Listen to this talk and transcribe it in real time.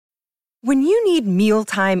When you need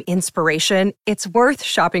mealtime inspiration, it's worth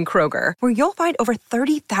shopping Kroger, where you'll find over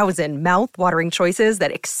 30,000 mouth-watering choices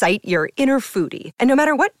that excite your inner foodie. And no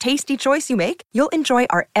matter what tasty choice you make, you'll enjoy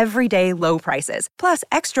our everyday low prices, plus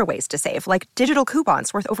extra ways to save, like digital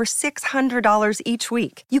coupons worth over $600 each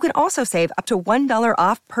week. You can also save up to $1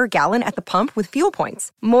 off per gallon at the pump with fuel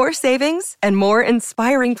points. More savings and more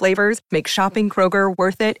inspiring flavors make shopping Kroger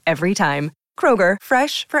worth it every time. Kroger,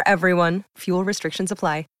 fresh for everyone. Fuel restrictions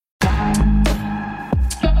apply.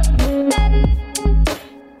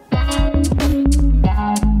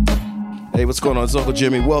 Hey, what's going on? It's Uncle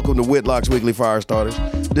Jimmy. Welcome to Whitlock's Weekly Firestarters.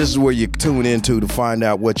 This is where you tune into to find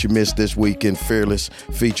out what you missed this week in Fearless,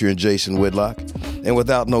 featuring Jason Whitlock. And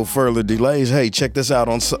without no further delays, hey, check this out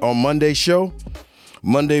on Monday's show.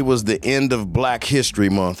 Monday was the end of Black History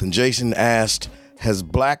Month, and Jason asked, has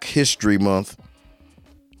Black History Month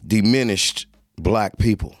diminished black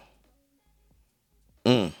people?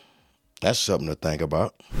 That's something to think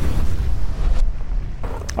about.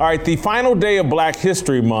 All right, the final day of Black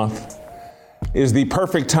History Month is the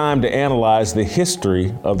perfect time to analyze the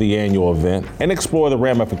history of the annual event and explore the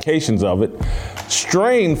ramifications of it,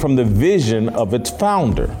 straying from the vision of its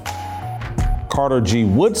founder. Carter G.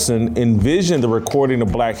 Woodson envisioned the recording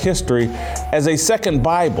of Black history as a second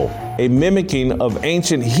Bible, a mimicking of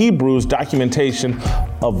ancient Hebrews' documentation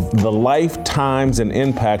of the life, times, and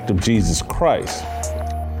impact of Jesus Christ.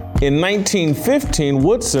 In 1915,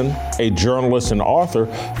 Woodson, a journalist and author,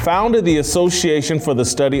 founded the Association for the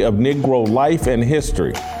Study of Negro Life and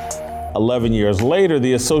History. 11 years later,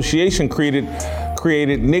 the association created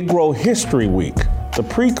Negro History Week, the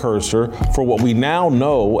precursor for what we now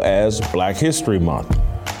know as Black History Month.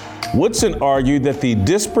 Woodson argued that the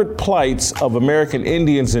disparate plights of American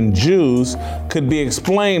Indians and Jews could be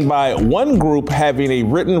explained by one group having a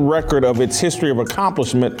written record of its history of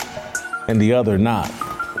accomplishment and the other not.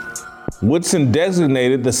 Woodson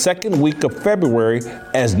designated the second week of February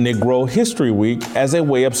as Negro History Week as a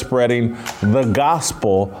way of spreading the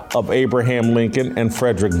gospel of Abraham Lincoln and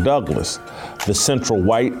Frederick Douglass, the central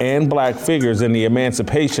white and black figures in the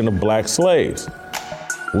emancipation of black slaves.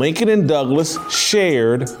 Lincoln and Douglass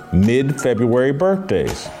shared mid-February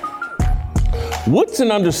birthdays.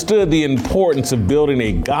 Woodson understood the importance of building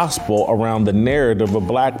a gospel around the narrative of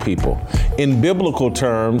black people. In biblical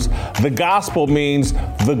terms, the gospel means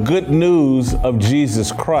the good news of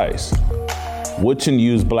Jesus Christ. Woodson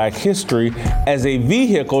used Black history as a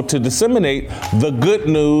vehicle to disseminate the good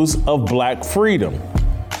news of black freedom.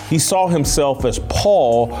 He saw himself as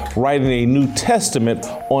Paul writing a New Testament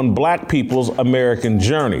on black people's American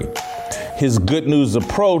journey. His good news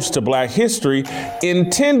approach to black history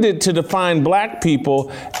intended to define black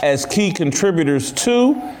people as key contributors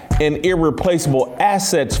to and irreplaceable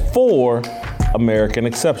assets for American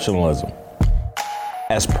exceptionalism.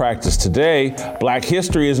 As practiced today, black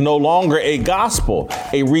history is no longer a gospel,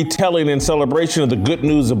 a retelling and celebration of the good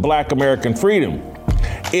news of black American freedom.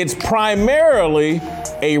 It's primarily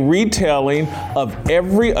a retelling of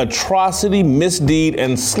every atrocity, misdeed,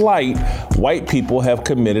 and slight white people have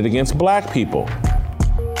committed against black people.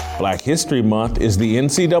 Black History Month is the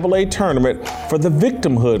NCAA tournament for the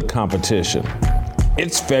victimhood competition.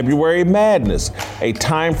 It's February Madness, a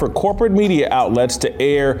time for corporate media outlets to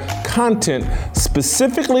air content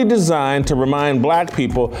specifically designed to remind black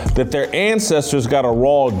people that their ancestors got a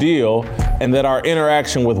raw deal and that our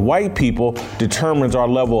interaction with white people determines our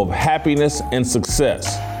level of happiness and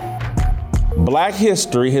success. Black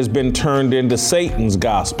history has been turned into Satan's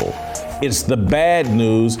gospel. It's the bad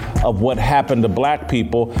news of what happened to black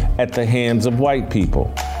people at the hands of white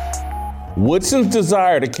people. Woodson's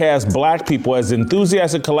desire to cast black people as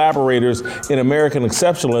enthusiastic collaborators in American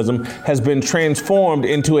exceptionalism has been transformed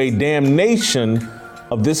into a damnation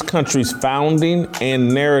of this country's founding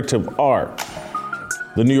and narrative arc.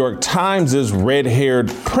 The New York Times' red-haired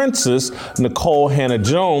princess, Nicole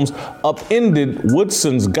Hannah-Jones, upended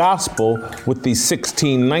Woodson's gospel with the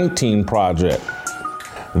 1619 Project.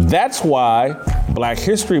 That's why Black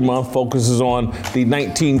History Month focuses on the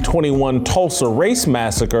 1921 Tulsa Race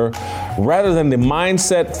Massacre rather than the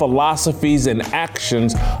mindset, philosophies, and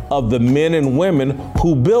actions of the men and women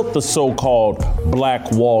who built the so-called Black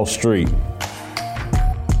Wall Street.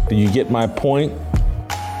 Do you get my point?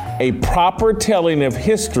 A proper telling of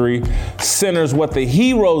history centers what the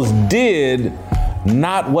heroes did,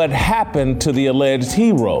 not what happened to the alleged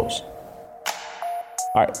heroes.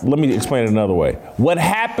 All right, let me explain it another way. What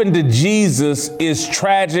happened to Jesus is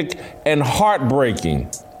tragic and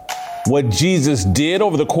heartbreaking. What Jesus did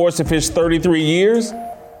over the course of his 33 years,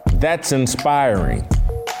 that's inspiring.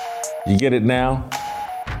 You get it now?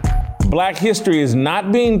 Black history is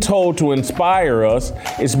not being told to inspire us,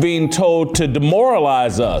 it's being told to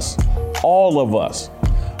demoralize us, all of us.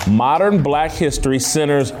 Modern Black history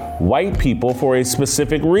centers white people for a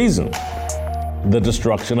specific reason: the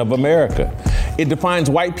destruction of America. It defines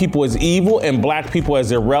white people as evil and Black people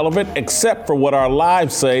as irrelevant, except for what our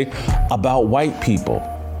lives say about white people.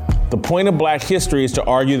 The point of Black history is to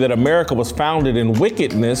argue that America was founded in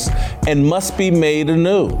wickedness and must be made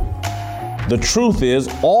anew. The truth is,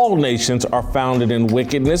 all nations are founded in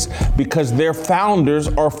wickedness because their founders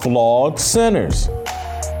are flawed sinners.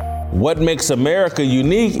 What makes America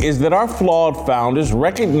unique is that our flawed founders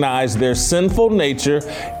recognized their sinful nature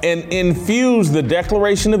and infused the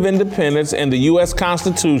Declaration of Independence and the U.S.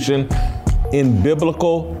 Constitution in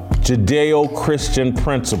biblical Judeo-Christian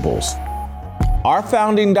principles. Our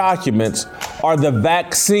founding documents are the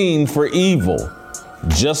vaccine for evil.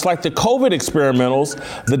 Just like the COVID experimentals,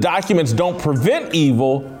 the documents don't prevent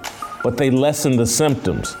evil, but they lessen the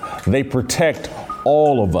symptoms. They protect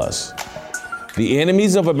all of us. The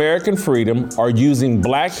enemies of American freedom are using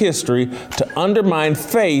Black history to undermine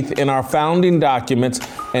faith in our founding documents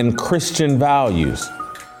and Christian values.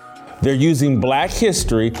 They're using Black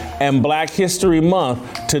history and Black History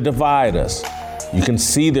Month to divide us. You can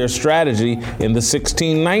see their strategy in the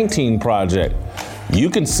 1619 Project. You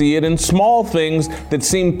can see it in small things that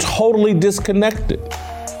seem totally disconnected.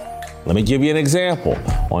 Let me give you an example.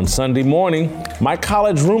 On Sunday morning, my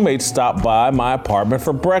college roommates stopped by my apartment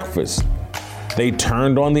for breakfast. They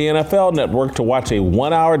turned on the NFL Network to watch a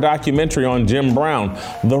 1-hour documentary on Jim Brown,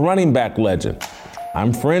 the running back legend.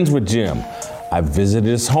 I'm friends with Jim. I've visited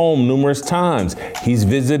his home numerous times. He's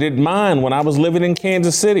visited mine when I was living in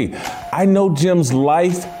Kansas City. I know Jim's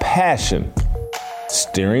life passion: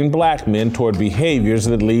 steering Black men toward behaviors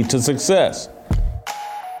that lead to success.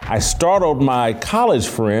 I startled my college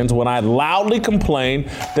friends when I loudly complained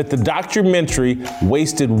that the documentary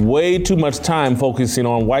wasted way too much time focusing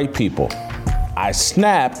on white people. I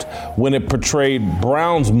snapped when it portrayed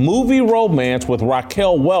Brown's movie romance with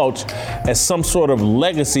Raquel Welch as some sort of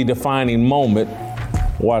legacy-defining moment.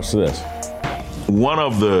 Watch this. One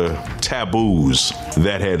of the taboos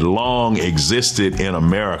that had long existed in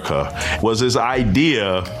America was this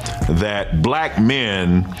idea that Black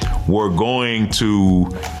men were going to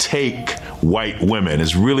take white women.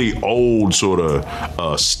 It's really old sort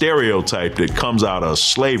of stereotype that comes out of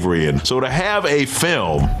slavery. And so to have a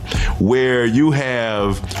film where you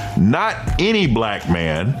have not any Black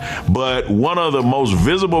man, but one of the most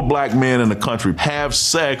visible Black men in the country have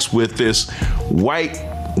sex with this white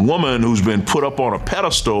woman who's been put up on a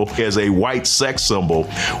pedestal as a white sex symbol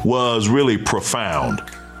was really profound.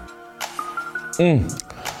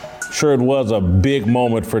 Sure, it was a big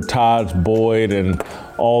moment for Taj Boyd and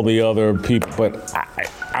all the other people, but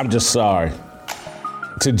I'm just sorry.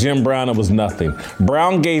 To Jim Brown, it was nothing.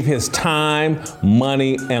 Brown gave his time,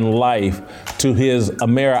 money, and life to his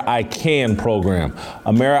Ameri I Can program.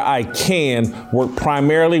 Ameri I Can worked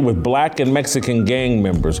primarily with Black and Mexican gang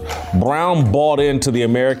members. Brown bought into the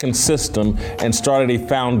American system and started a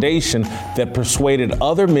foundation that persuaded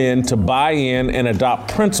other men to buy in and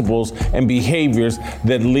adopt principles and behaviors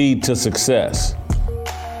that lead to success.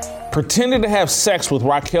 Pretending to have sex with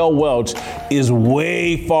Raquel Welch is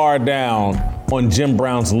way far down on Jim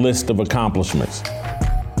Brown's list of accomplishments.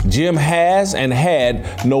 Jim has and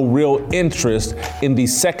had no real interest in the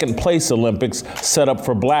second place Olympics set up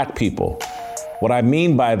for Black people. What I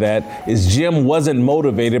mean by that is Jim wasn't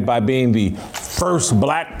motivated by being the first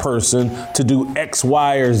Black person to do X,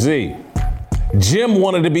 Y, or Z. Jim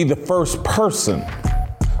wanted to be the first person.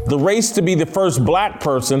 The race to be the first Black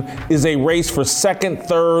person is a race for second,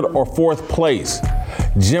 third, or fourth place.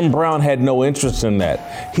 Jim Brown had no interest in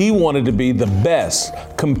that. He wanted to be the best,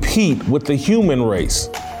 compete with the human race.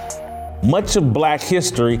 Much of Black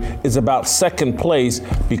history is about second place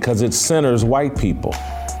because it centers white people.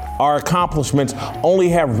 Our accomplishments only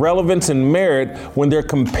have relevance and merit when they're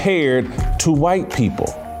compared to white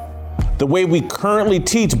people. The way we currently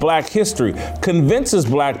teach Black history convinces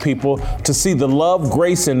Black people to see the love,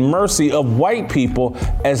 grace, and mercy of white people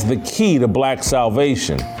as the key to Black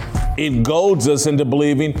salvation. It goads us into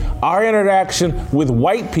believing our interaction with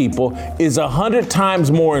white people is 100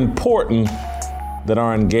 times more important than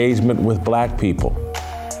our engagement with Black people.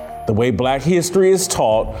 The way Black history is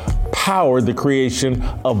taught powered the creation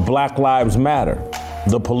of Black Lives Matter,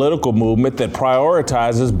 the political movement that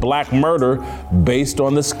prioritizes Black murder based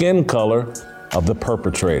on the skin color of the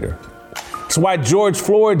perpetrator. It's why George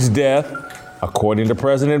Floyd's death, according to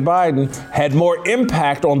President Biden, had more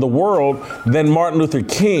impact on the world than Martin Luther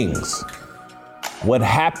King's. What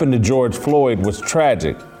happened to George Floyd was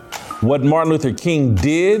tragic. What Martin Luther King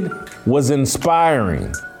did was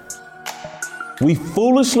inspiring. We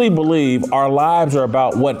foolishly believe our lives are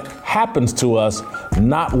about what happens to us,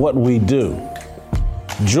 not what we do.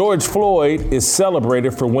 George Floyd is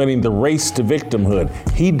celebrated for winning the race to victimhood.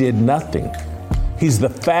 He did nothing. He's the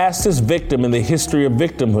fastest victim in the history of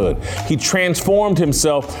victimhood. He transformed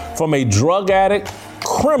himself from a drug addict,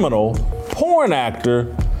 criminal, porn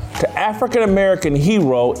actor to African-American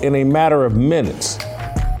hero in a matter of minutes.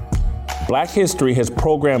 Black history has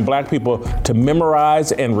programmed black people to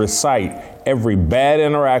memorize and recite every bad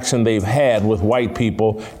interaction they've had with white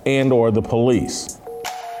people and or the police.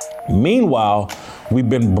 Meanwhile, we've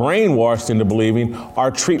been brainwashed into believing our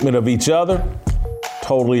treatment of each other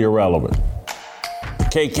totally irrelevant. The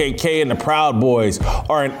KKK and the Proud Boys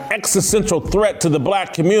are an existential threat to the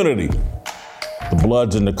black community. The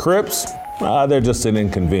Bloods and the Crips, they're just an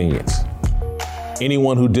inconvenience.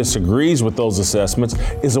 Anyone who disagrees with those assessments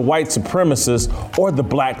is a white supremacist or the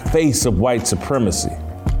black face of white supremacy.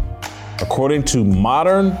 According to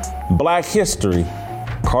modern black history,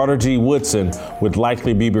 Carter G. Woodson would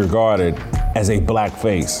likely be regarded as a black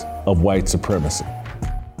face of white supremacy.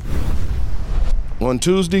 On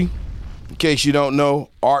Tuesday, in case you don't know,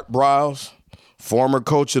 Art Briles, former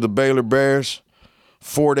coach of the Baylor Bears,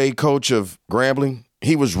 4-day coach of Grambling,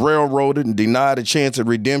 he was railroaded and denied a chance at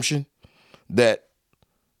redemption that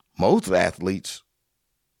most athletes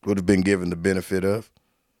would have been given the benefit of.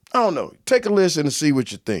 I don't know. Take a listen and see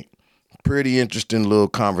what you think. Pretty interesting little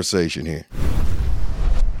conversation here.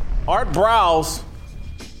 Art Briles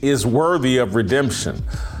is worthy of redemption.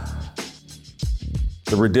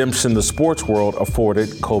 The redemption the sports world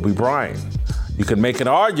afforded Kobe Bryant. You can make an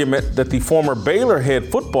argument that the former Baylor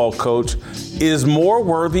head football coach is more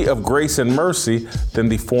worthy of grace and mercy than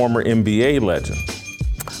the former NBA legend.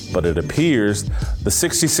 But it appears the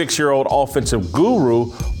 66-year-old offensive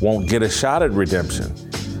guru won't get a shot at redemption.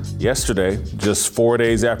 Yesterday, just 4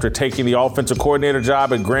 days after taking the offensive coordinator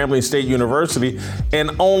job at Grambling State University,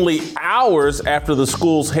 and only hours after the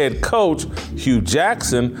school's head coach, Hugh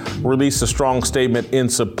Jackson, released a strong statement in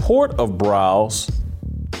support of Briles,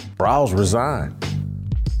 Briles resigned.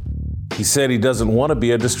 He said he doesn't want to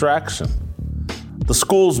be a distraction. The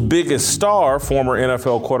school's biggest star, former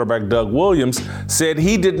NFL quarterback Doug Williams, said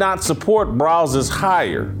he did not support Briles'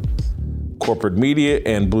 hire. Corporate media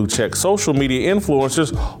and blue-check social media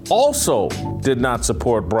influencers also did not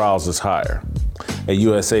support Briles' hire. A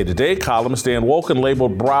USA Today columnist, Dan Woken,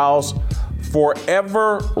 labeled Briles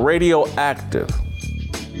forever radioactive.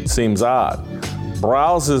 Seems odd.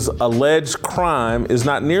 Briles' alleged crime is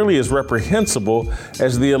not nearly as reprehensible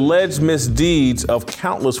as the alleged misdeeds of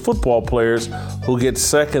countless football players who get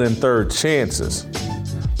second and third chances.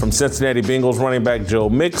 From Cincinnati Bengals running back Joe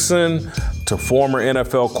Mixon to former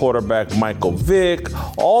NFL quarterback Michael Vick,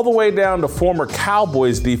 all the way down to former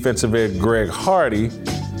Cowboys defensive end Greg Hardy,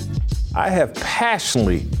 I have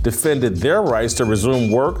passionately defended their rights to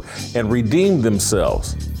resume work and redeem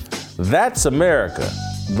themselves. That's America,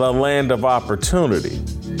 the land of opportunity.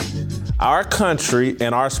 Our country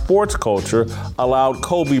and our sports culture allowed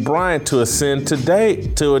Kobe Bryant to ascend today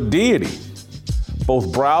to a deity.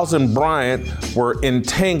 Both Briles and Bryant were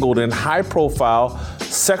entangled in high-profile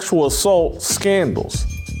sexual assault scandals.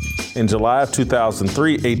 In July of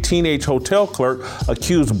 2003, a teenage hotel clerk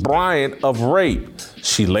accused Bryant of rape.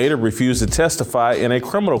 She later refused to testify in a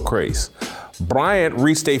criminal case. Bryant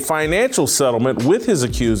reached a financial settlement with his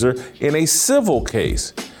accuser in a civil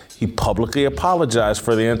case. He publicly apologized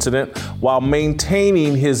for the incident while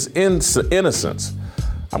maintaining his innocence.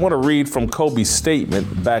 I'm going to read from Kobe's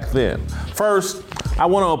statement back then. First, I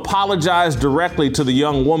want to apologize directly to the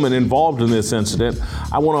young woman involved in this incident.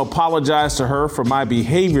 I want to apologize to her for my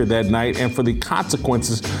behavior that night and for the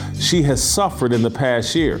consequences she has suffered in the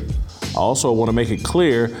past year. I also want to make it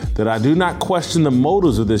clear that I do not question the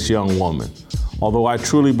motives of this young woman. Although I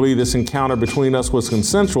truly believe this encounter between us was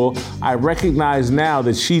consensual, I recognize now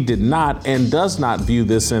that she did not and does not view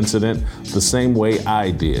this incident the same way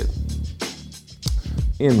I did.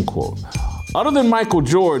 End quote. Other than Michael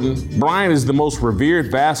Jordan, Bryant is the most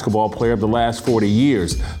revered basketball player of the last 40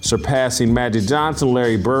 years, surpassing Magic Johnson,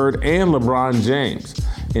 Larry Bird, and LeBron James.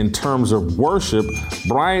 In terms of worship,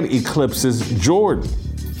 Bryant eclipses Jordan.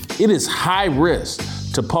 It is high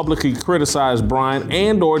risk to publicly criticize Bryant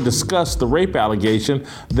and or discuss the rape allegation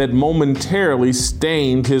that momentarily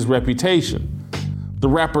stained his reputation. The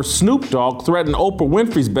rapper Snoop Dogg threatened Oprah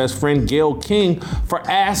Winfrey's best friend Gayle King for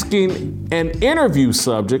asking an interview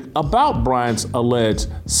subject about Bryant's alleged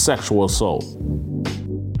sexual assault.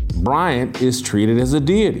 Bryant is treated as a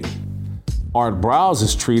deity. Art Briles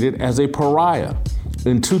is treated as a pariah.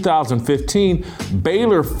 In 2015,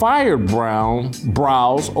 Baylor fired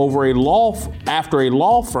Browse after a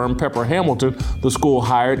law firm, Pepper Hamilton, the school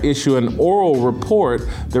hired, issued an oral report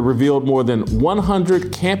that revealed more than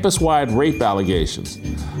 100 campus-wide rape allegations.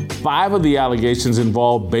 5 of the allegations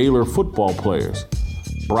involved Baylor football players.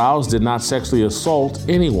 Browse did not sexually assault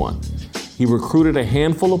anyone. He recruited a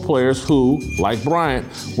handful of players who, like Bryant,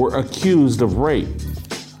 were accused of rape.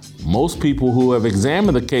 Most people who have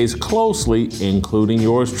examined the case closely, including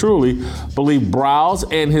yours truly, believe Browse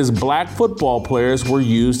and his black football players were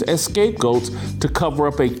used as scapegoats to cover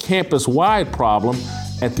up a campus-wide problem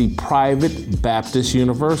at the private Baptist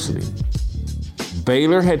University.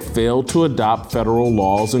 Baylor had failed to adopt federal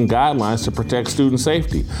laws and guidelines to protect student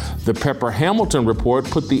safety. The Pepper Hamilton report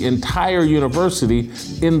put the entire university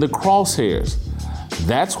in the crosshairs.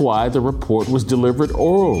 That's why the report was delivered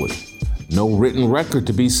orally. No written record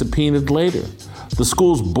to be subpoenaed later. The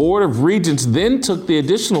school's Board of Regents then took the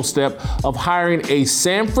additional step of hiring a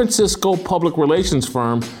San Francisco public relations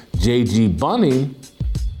firm, J.G. Bunning,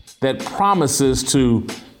 that promises to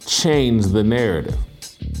change the narrative.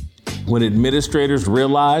 When administrators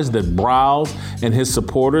realized that Browse and his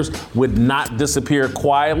supporters would not disappear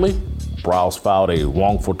quietly, Browse filed a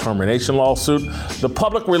wrongful termination lawsuit. The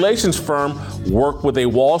public relations firm worked with a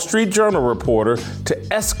Wall Street Journal reporter to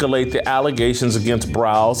escalate the allegations against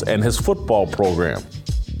Browse and his football program.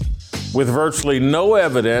 With virtually no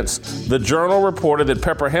evidence, the Journal reported that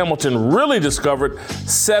Pepper Hamilton really discovered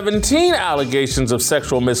 17 allegations of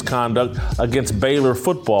sexual misconduct against Baylor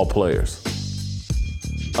football players.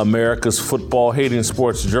 America's football-hating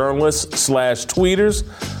sports journalists / tweeters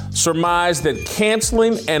surmised that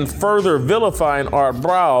canceling and further vilifying Art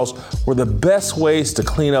Browse were the best ways to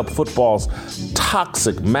clean up football's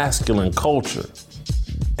toxic masculine culture.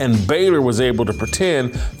 And Baylor was able to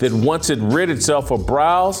pretend that once it rid itself of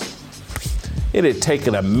Browse, it had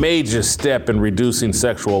taken a major step in reducing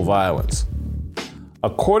sexual violence.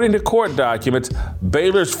 According to court documents,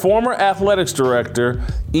 Baylor's former athletics director,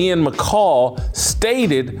 Ian McCall,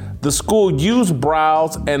 stated the school used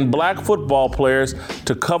Browse and black football players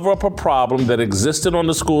to cover up a problem that existed on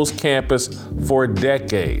the school's campus for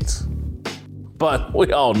decades. But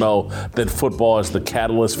we all know that football is the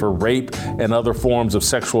catalyst for rape and other forms of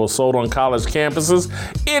sexual assault on college campuses.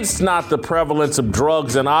 It's not the prevalence of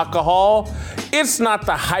drugs and alcohol. It's not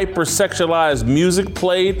the hypersexualized music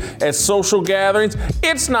played at social gatherings.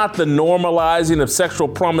 It's not the normalizing of sexual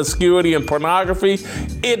promiscuity and pornography.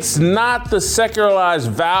 It's not the secularized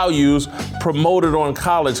values promoted on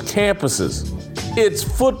college campuses. It's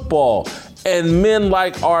football, and men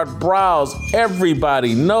like Art Browse,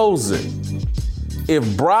 everybody knows it.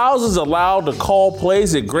 If Browse is allowed to call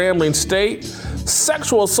plays at Grambling State,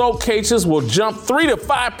 sexual assault cases will jump 3 to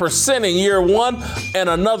 5% in year 1 and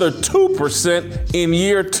another 2% in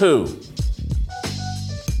year 2.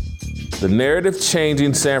 The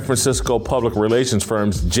narrative-changing San Francisco public relations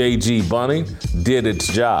firm's J.G. Bunning did its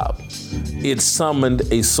job. It summoned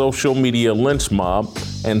a social media lynch mob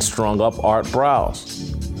and strung up Art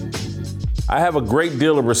Browse. I have a great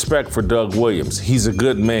deal of respect for Doug Williams. He's a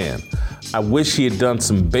good man. I wish he had done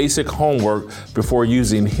some basic homework before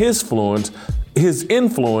using his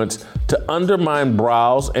influence to undermine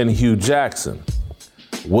Browse and Hugh Jackson.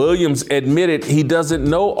 Williams admitted he doesn't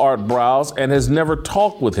know Art Browse and has never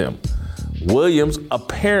talked with him. Williams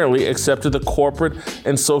apparently accepted the corporate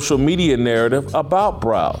and social media narrative about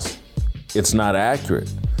Browse. It's not accurate.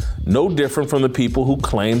 No different from the people who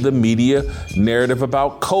claim the media narrative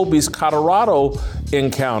about Kobe's Colorado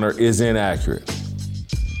encounter is inaccurate.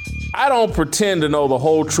 I don't pretend to know the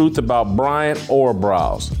whole truth about Bryant or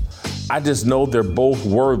Browse. I just know they're both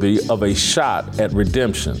worthy of a shot at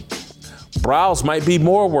redemption. Browse might be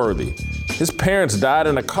more worthy. His parents died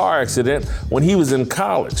in a car accident when he was in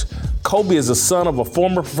college. Kobe is the son of a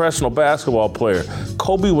former professional basketball player.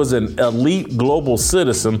 Kobe was an elite global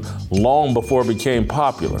citizen long before it became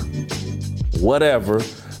popular. Whatever.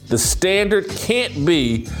 The standard can't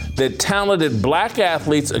be that talented black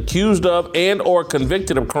athletes accused of and or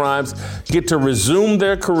convicted of crimes get to resume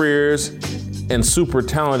their careers and super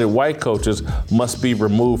talented white coaches must be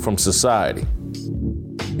removed from society.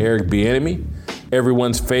 Eric Bieniemy,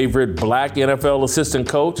 everyone's favorite black NFL assistant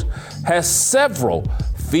coach, has several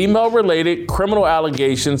female-related criminal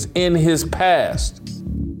allegations in his past.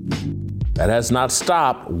 That has not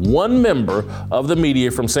stopped one member of the media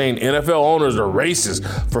from saying NFL owners are racist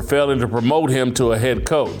for failing to promote him to a head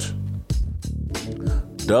coach.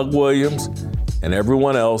 Doug Williams and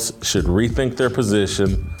everyone else should rethink their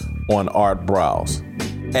position on Art Browse.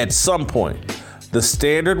 At some point, the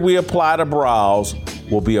standard we apply to Browse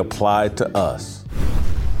will be applied to us.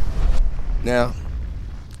 Now,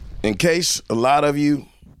 in case a lot of you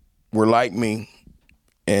were like me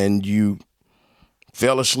and you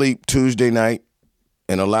fell asleep Tuesday night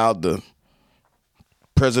and allowed the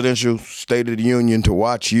presidential State of the Union to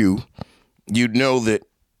watch you, you'd know that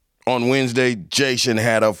on Wednesday, Jason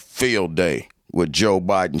had a field day with Joe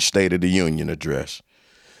Biden's State of the Union address.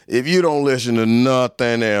 If you don't listen to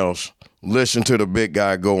nothing else, listen to the big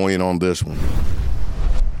guy go in on this one.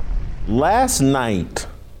 Last night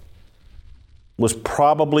was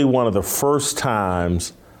probably one of the first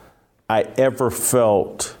times I ever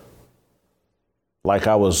felt like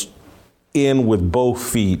I was in with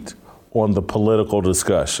both feet on the political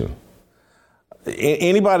discussion.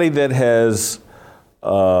 Anybody that has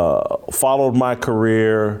followed my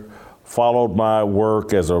career, followed my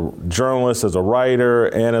work as a journalist, as a writer,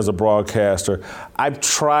 and as a broadcaster, I've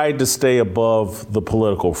tried to stay above the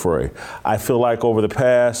political fray. I feel like over the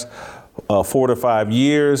past 4 to 5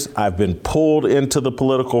 years, I've been pulled into the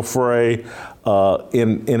political fray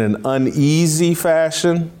in an uneasy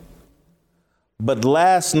fashion. But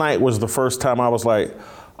last night was the first time I was like,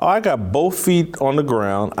 oh, I got both feet on the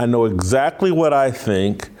ground. I know exactly what I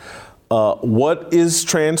think. What is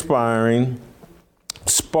transpiring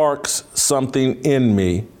sparks something in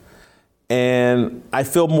me, and I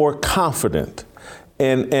feel more confident.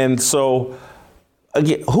 And so,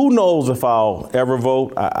 again, who knows if I'll ever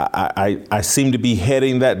vote? I seem to be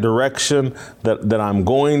heading that direction that I'm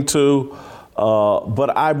going to,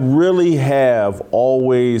 but I really have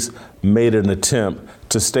always made an attempt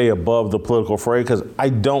to stay above the political fray because I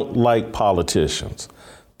don't like politicians,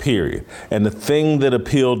 period. And the thing that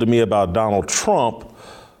appealed to me about Donald Trump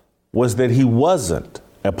was that he wasn't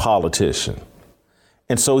a politician.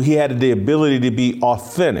 And so he had the ability to be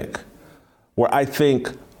authentic, where I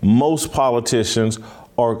think most politicians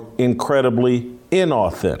are incredibly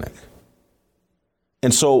inauthentic.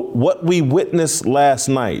 And so what we witnessed last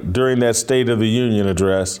night during that State of the Union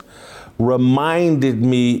address reminded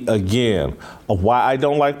me again of why I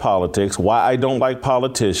don't like politics, why I don't like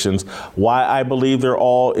politicians, why I believe they're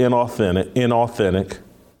all inauthentic.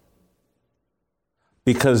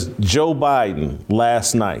 Because Joe Biden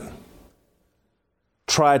last night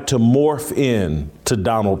tried to morph in to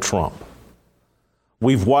Donald Trump.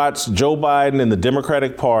 We've watched Joe Biden and the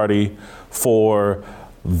Democratic Party for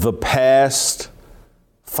the past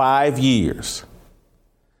 5 years.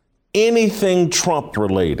 Anything Trump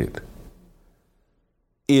related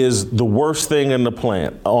is the worst thing on the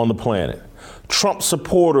planet. Trump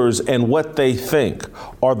supporters and what they think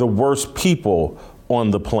are the worst people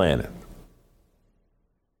on the planet.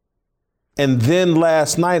 And then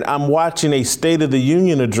last night, I'm watching a State of the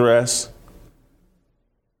Union address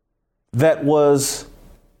that was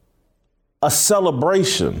a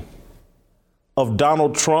celebration of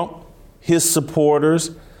Donald Trump, his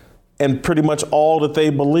supporters, and pretty much all that they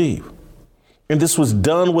believe. And this was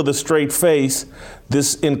done with a straight face.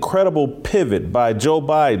 This incredible pivot by Joe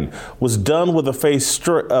Biden was done with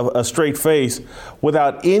a straight face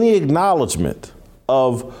without any acknowledgement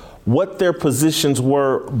of what their positions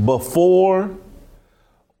were before,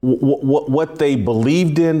 what they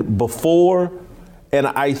believed in before. And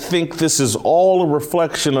I think this is all a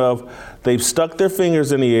reflection of they've stuck their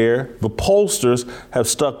fingers in the air. The pollsters have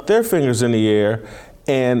stuck their fingers in the air,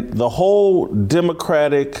 and the whole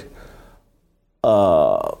Democratic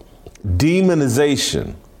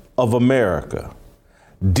demonization of America,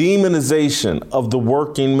 demonization of the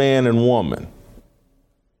working man and woman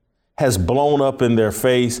has blown up in their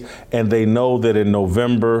face, and they know that in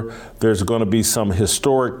November there's going to be some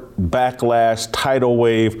historic backlash, tidal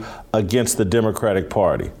wave against the Democratic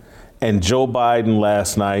Party. And Joe Biden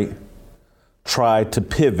last night tried to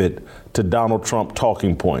pivot to Donald Trump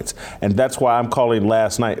talking points. And that's why I'm calling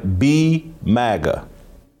last night Be MAGA.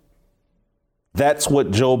 That's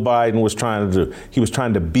what Joe Biden was trying to do. He was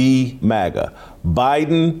trying to be MAGA.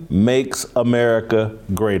 Biden makes America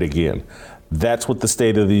great again. That's what the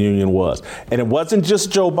State of the Union was. And it wasn't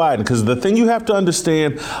just Joe Biden, because the thing you have to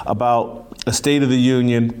understand about a State of the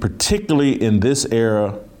Union, particularly in this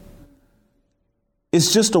era,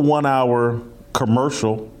 it's just a 1-hour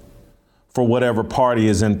commercial for whatever party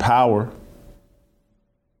is in power.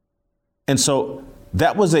 And so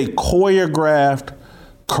that was a choreographed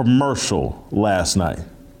commercial last night.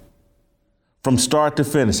 From start to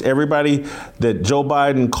finish, everybody that Joe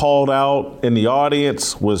Biden called out in the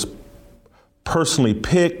audience was personally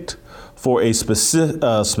picked for a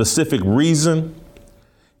specific reason,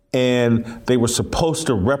 and they were supposed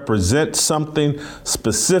to represent something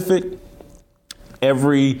specific.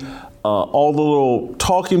 All the little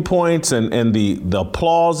talking points and the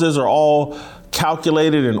applauses are all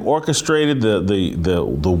calculated and orchestrated,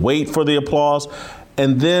 the wait for the applause.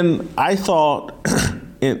 And then I thought,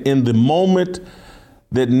 in the moment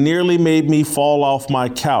that nearly made me fall off my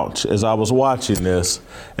couch as I was watching this,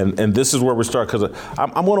 and this is where we start, because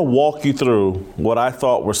I'm going to walk you through what I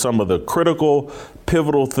thought were some of the critical,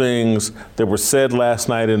 pivotal things that were said last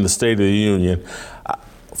night in the State of the Union.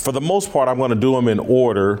 For the most part, I'm going to do them in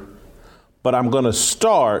order, but I'm going to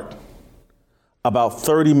start about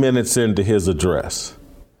 30 minutes into his address.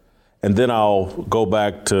 And then I'll go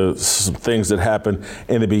back to some things that happened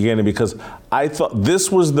in the beginning, because I thought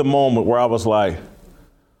this was the moment where I was like,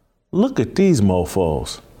 look at these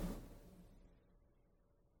mofos.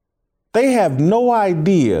 They have no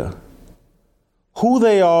idea who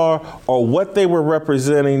they are or what they were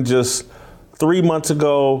representing just 3 months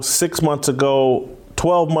ago, 6 months ago,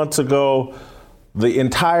 12 months ago, the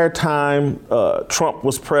entire time Trump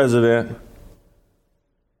was president.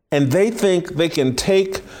 And they think they can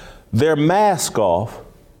take their mask off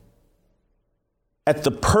at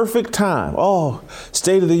the perfect time. Oh,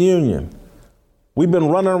 State of the Union. We've been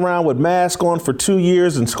running around with masks on for 2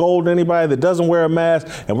 years and scold anybody that doesn't wear a mask,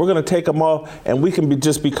 and we're going to take them off, and we can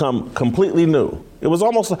just become completely new. It was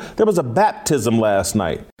almost like there was a baptism last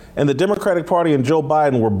night, and the Democratic Party and Joe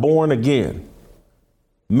Biden were born again,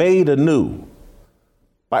 made anew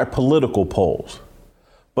by political polls.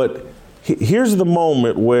 But here's the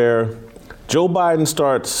moment where Joe Biden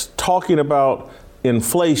starts talking about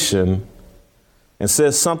inflation and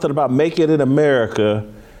says something about make it in America.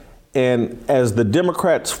 And as the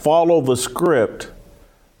Democrats follow the script,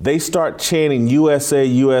 they start chanting USA,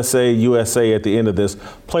 USA, USA at the end of this.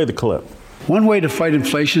 Play the clip. One way to fight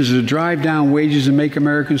inflation is to drive down wages and make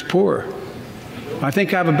Americans poorer. I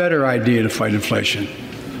think I have a better idea to fight inflation.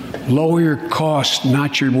 Lower your costs,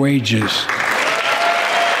 not your wages.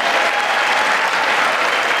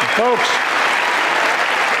 Folks,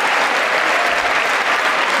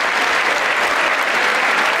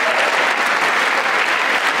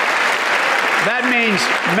 that means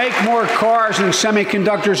make more cars and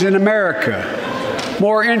semiconductors in America,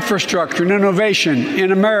 more infrastructure and innovation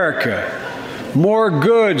in America, more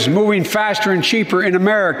goods moving faster and cheaper in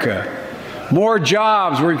America, more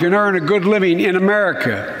jobs where you can earn a good living in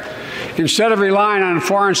America. Instead of relying on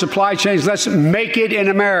foreign supply chains, let's make it in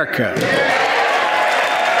America.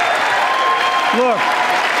 Look,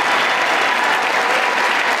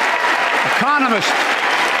 economists.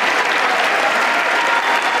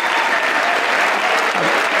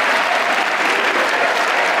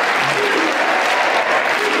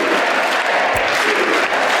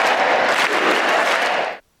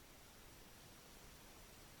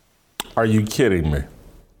 Are you kidding me?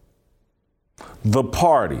 The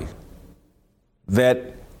party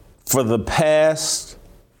that for the past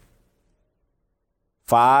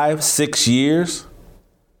 5-6 years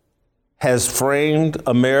has framed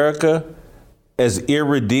America as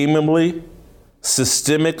irredeemably,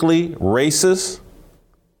 systemically racist.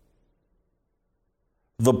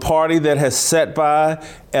 The party that has sat by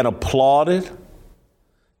and applauded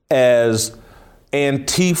as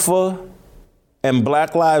Antifa and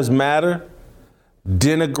Black Lives Matter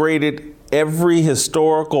denigrated every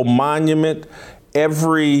historical monument,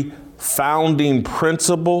 every founding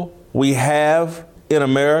principle we have in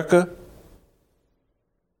America.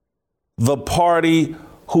 The party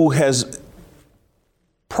who has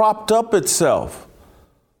propped up itself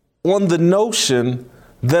on the notion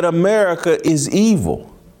that America is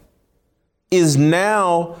evil is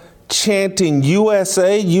now chanting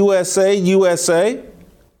USA, USA, USA.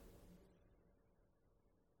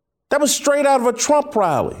 That was straight out of a Trump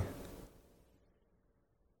rally.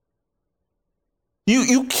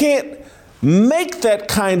 You can't make that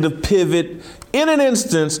kind of pivot in an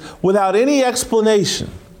instance without any explanation.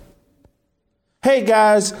 Hey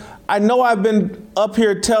guys, I know I've been up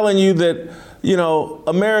here telling you that, you know,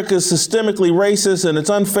 America is systemically racist and it's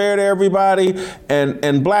unfair to everybody,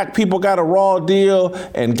 and black people got a raw deal,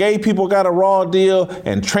 and gay people got a raw deal,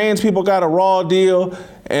 and trans people got a raw deal,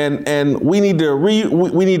 and we need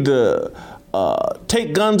to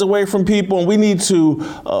take guns away from people, and we need to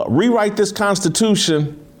rewrite this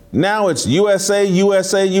Constitution. Now it's USA,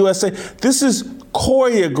 USA, USA. This is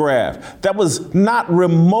choreographed. That was not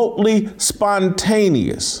remotely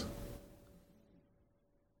spontaneous.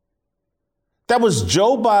 That was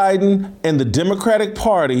Joe Biden and the Democratic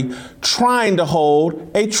Party trying to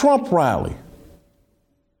hold a Trump rally.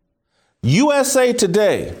 USA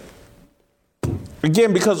Today,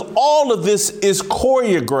 again, because all of this is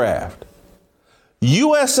choreographed.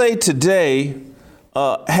 USA Today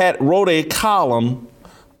wrote a column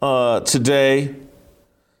today,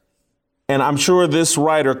 and I'm sure this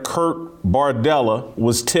writer, Kurt Bardella,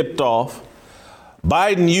 was tipped off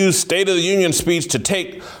Biden used State of the Union speech to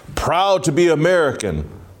take "proud to be American"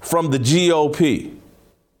 from the GOP.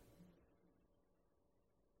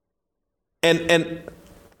 And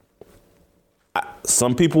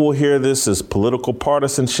some people will hear this as political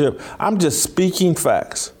partisanship. I'm just speaking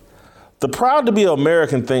facts. The "proud to be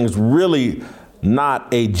American" thing is really not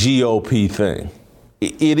a GOP thing.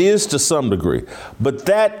 It is to some degree, but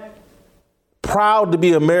that "proud to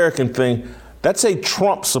be American" thing, that's a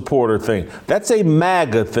Trump supporter thing. That's a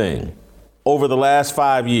MAGA thing over the last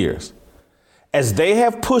 5 years. As they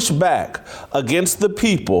have pushed back against the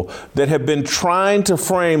people that have been trying to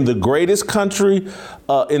frame the greatest country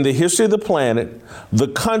in the history of the planet, the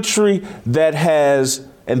country that has,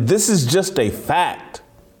 and this is just a fact,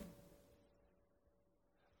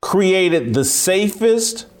 created the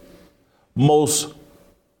safest, most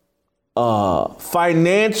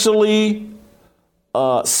financially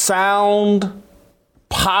sound,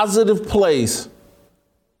 positive place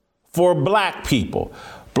for black people.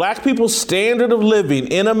 Black people's standard of living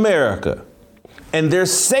in America and their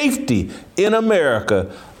safety in America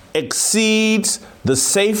exceeds the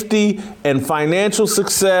safety and financial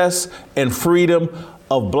success and freedom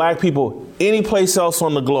of black people any place else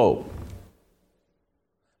on the globe.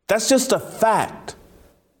 That's just a fact.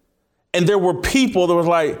 And there were people that was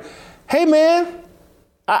like, hey man,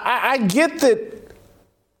 I get that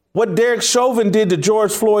what Derek Chauvin did to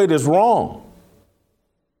George Floyd is wrong.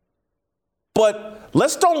 But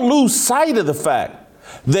let's don't lose sight of the fact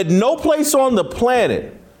that no place on the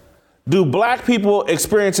planet do black people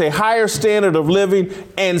experience a higher standard of living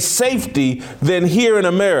and safety than here in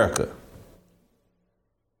America.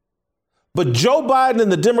 But Joe Biden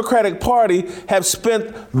and the Democratic Party have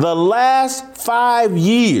spent the last 5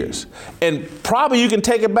 years, and probably you can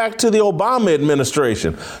take it back to the Obama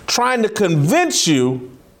administration, trying to convince you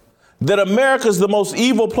that America is the most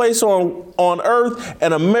evil place on earth,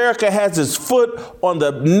 and America has its foot on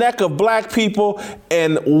the neck of black people,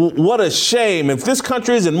 and what a shame. If this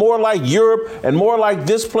country isn't more like Europe and more like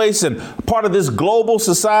this place and part of this global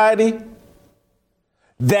society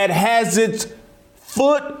that has its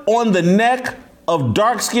foot on the neck of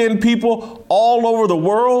dark-skinned people all over the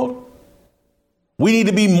world, we need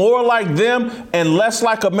to be more like them and less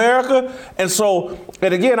like America. And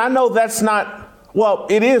again, I know that's not, well,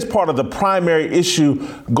 it is part of the primary issue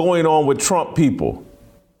going on with Trump people.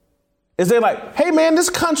 Is they're like, hey man, this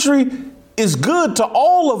country is good to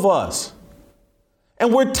all of us.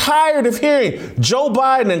 And we're tired of hearing Joe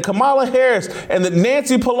Biden and Kamala Harris and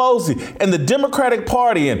Nancy Pelosi and the Democratic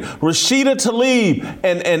Party and Rashida Tlaib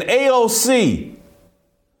and AOC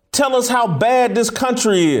tell us how bad this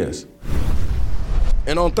country is.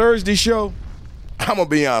 And on Thursday's show, I'm going to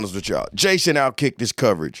be honest with y'all. Jason outkicked his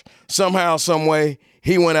coverage. Somehow, some way,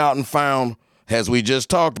 he went out and found, as we just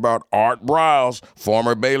talked about, Art Briles,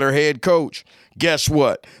 former Baylor head coach. Guess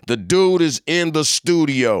what? The dude is in the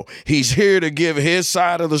studio. He's here to give his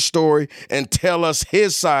side of the story and tell us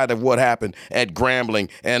his side of what happened at Grambling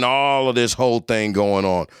and all of this whole thing going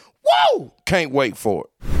on. Whoa! Can't wait for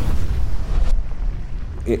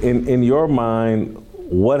it. In your mind,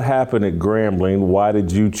 what happened at Grambling? Why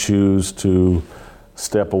did you choose to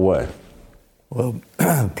step away? Well,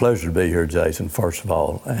 pleasure to be here, Jason, first of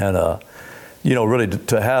all. And, really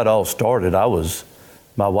to how it all started,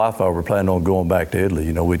 my wife and I were planning on going back to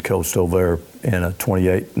Italy. We'd coached over there in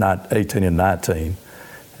 18 and 19.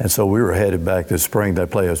 And so we were headed back this spring. They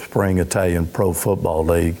play a spring Italian pro football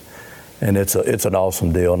league. And it's an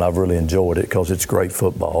awesome deal, and I've really enjoyed it because it's great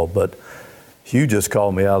football. But Hugh just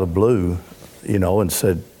called me out of the blue, and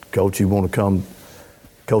said, Coach, you want to come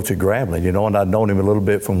coach at Grambling, and I'd known him a little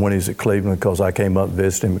bit from when he was at Cleveland because I came up and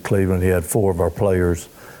visited him at Cleveland. He had 4 of our players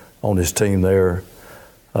on his team there.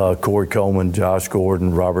 Corey Coleman, Josh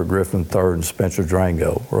Gordon, Robert Griffin III, and Spencer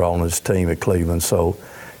Drango were on his team at Cleveland. So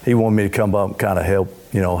he wanted me to come up and kind of help,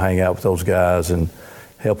 hang out with those guys and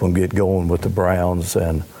help them get going with the Browns.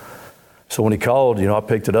 And so when he called, I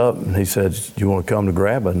picked it up and he said, you want to come to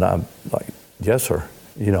Grambling? And I'm like, yes, sir.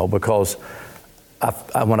 Because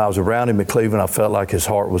when I was around him at Cleveland, I felt like his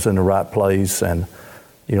heart was in the right place. And,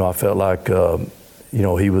 I felt like,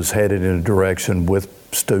 he was headed in a direction with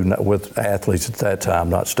athletes at that time,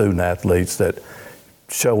 not student athletes, that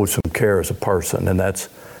showed some care as a person. And that's,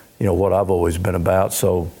 what I've always been about.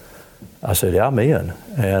 So I said, yeah, I'm in.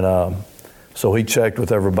 And so he checked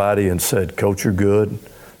with everybody and said, Coach, you're good.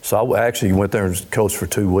 So I actually went there and coached for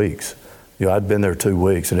 2 weeks. I'd been there 2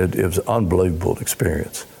 weeks, and it was an unbelievable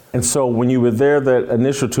experience. And so when you were there that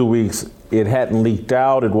initial 2 weeks, it hadn't leaked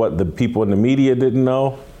out, and what the people in the media didn't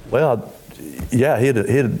know? Well, yeah, he'd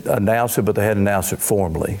announced it, but they hadn't announced it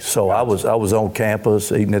formally. So I was on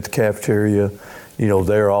campus eating at the cafeteria,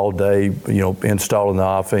 there all day, installing the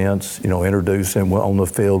offense, introducing on the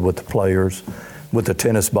field with the players, with the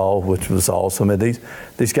tennis ball, which was awesome. And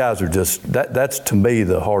these guys are just, that's to me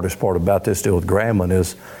the hardest part about this deal with Grambling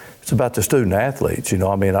is it's about the student athletes. I'd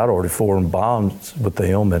already formed bonds with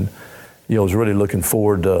them, and, was really looking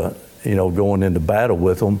forward to, going into battle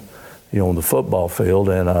with them, on the football field.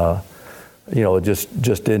 And, it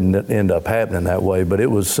just didn't end up happening that way. But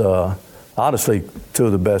it was, honestly, two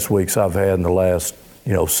of the best weeks I've had in the last,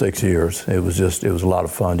 6 years. It was a lot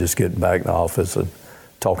of fun just getting back in the office and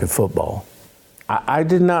talking football. I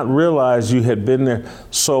did not realize you had been there.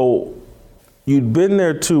 So you'd been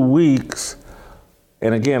there 2 weeks.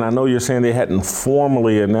 And again, I know you're saying they hadn't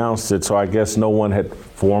formally announced it, so I guess no one had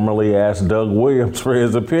formally asked Doug Williams for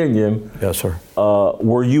his opinion. Yes, sir.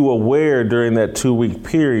 Were you aware during that 2-week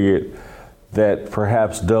period that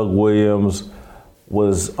perhaps Doug Williams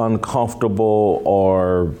was uncomfortable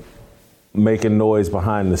or making noise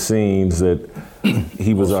behind the scenes that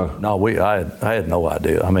he was on? No, I had no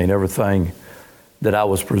idea. Everything that I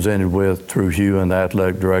was presented with through Hugh and the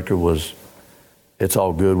athletic director it's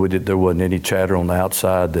all good. There wasn't any chatter on the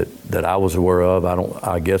outside that I was aware of.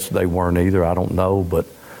 I guess they weren't either. I don't know, but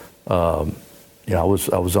I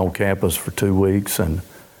was on campus for 2 weeks, and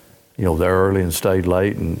there early and stayed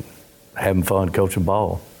late and having fun coaching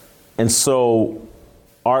ball. And so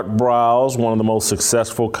Art Briles, one of the most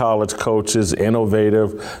successful college coaches,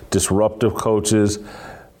 innovative, disruptive coaches,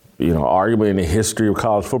 arguably in the history of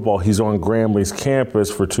college football, he's on Grambling's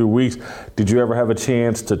campus for 2 weeks. Did you ever have a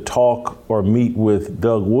chance to talk or meet with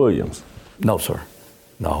Doug Williams? No, sir.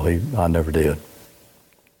 No, I never did.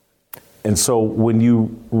 And so when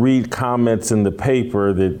you read comments in the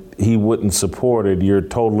paper that he wouldn't support it, you're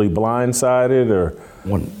totally blindsided, or?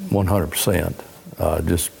 100%.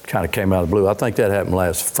 Just kind of came out of the blue. I think that happened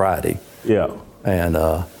last Friday. Yeah.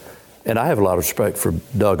 And I have a lot of respect for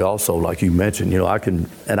Doug also, like you mentioned. I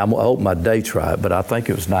hope my date's right, but I think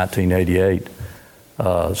it was 1988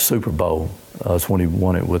 Super Bowl. That's when he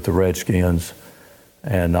won it with the Redskins.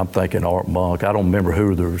 And I'm thinking Art Monk. I don't remember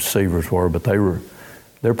who the receivers were, but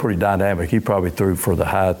they're pretty dynamic. He probably threw for the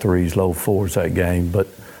high threes, low fours that game. But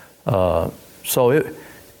so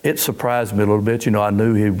it surprised me a little bit. I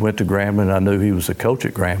knew he went to Grambling. I knew he was a coach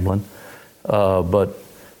at Grambling. But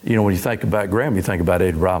when you think about Graham, you think about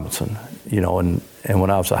Eddie Robinson, and when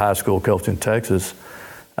I was a high school coach in Texas,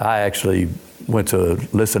 I actually went to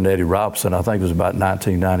listen to Eddie Robinson. I think it was about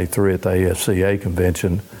 1993 at the AFCA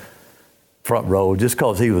convention, front row, just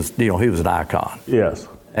because he was an icon. Yes.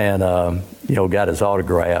 And, got his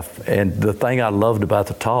autograph. And the thing I loved about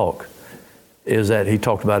the talk is that he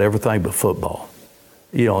talked about everything but football,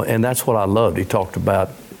 and that's what I loved. He talked about,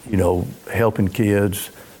 helping kids,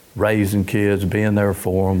 raising kids, being there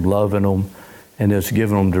for them, loving them, and just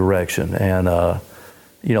giving them direction. And,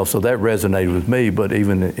 so that resonated with me. But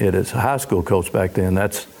even as a high school coach back then,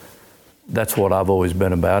 that's what I've always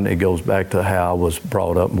been about. And it goes back to how I was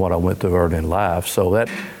brought up and what I went through early in life. So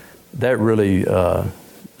that really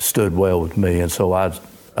stood well with me. And so I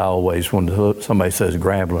always, when somebody says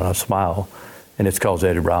Grambling, I smile, and it's called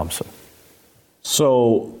Eddie Robinson.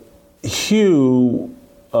 So Hugh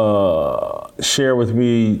share with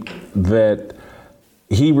me that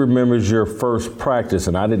he remembers your first practice,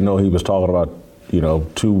 and I didn't know he was talking about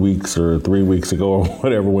 2 weeks or 3 weeks ago or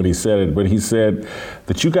whatever when he said it, but he said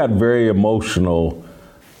that you got very emotional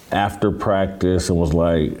after practice and was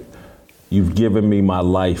like, "You've given me my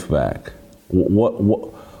life back."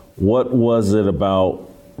 What was it about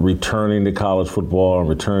returning to college football and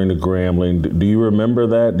returning to Grambling? Do you remember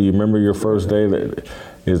that? Do you remember your first day? That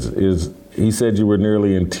he said you were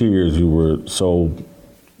nearly in tears. You were so.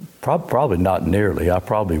 Probably not nearly. I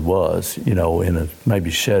probably was,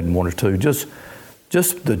 maybe shedding one or two. Just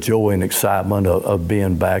the joy and excitement of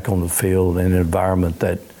being back on the field in an environment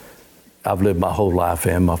that I've lived my whole life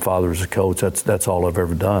in. My father's a coach. That's all I've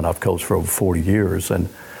ever done. I've coached for over 40 years.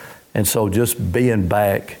 And so just being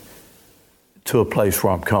back to a place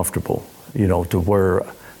where I'm comfortable, to where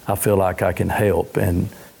I feel like I can help and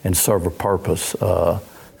serve a purpose.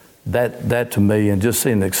 That to me, and just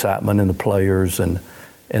seeing the excitement in the players and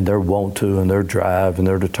their want to and their drive and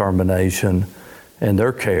their determination and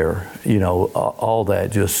their care, all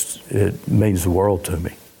that it means the world to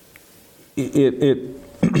me.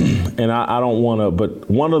 And I don't want to, but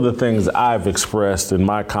one of the things I've expressed in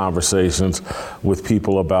my conversations with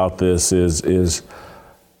people about this is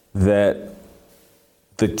that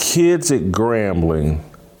the kids at Grambling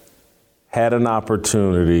had an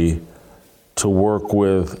opportunity to work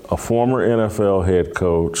with a former NFL head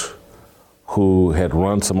coach who had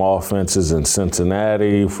run some offenses in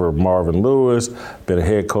Cincinnati for Marvin Lewis, been a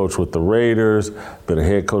head coach with the Raiders, been a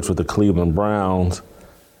head coach with the Cleveland Browns.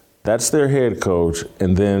 That's their head coach.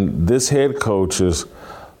 And then this head coach is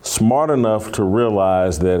smart enough to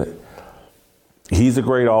realize that he's a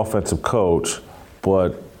great offensive coach,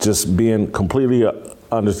 but just being completely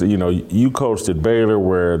understood. You coached at Baylor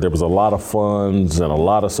where there was a lot of funds and a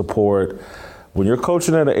lot of support. When you're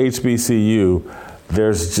coaching at an HBCU,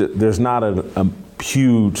 there's not a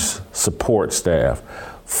huge support staff.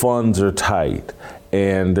 Funds are tight,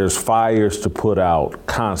 and there's fires to put out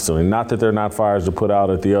constantly. Not that there are not fires to put out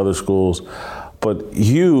at the other schools, but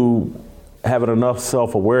you having enough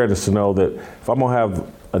self-awareness to know that if I'm gonna have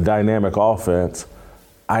a dynamic offense,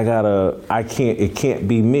 it can't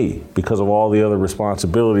be me because of all the other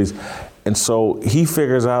responsibilities. And so he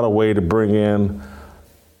figures out a way to bring in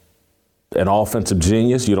an offensive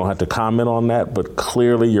genius. You don't have to comment on that, but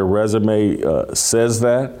clearly your resume says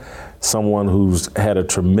that. Someone who's had a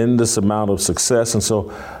tremendous amount of success. And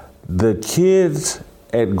so the kids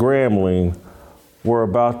at Grambling were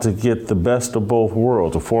about to get the best of both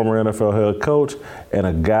worlds, a former NFL head coach and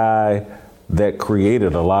a guy that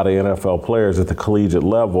created a lot of NFL players at the collegiate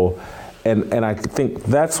level. And I think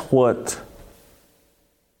that's what,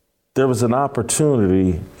 there was an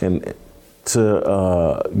opportunity to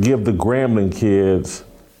give the Grambling kids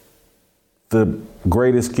the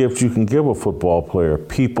greatest gift you can give a football player,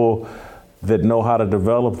 people that know how to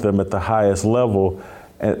develop them at the highest level.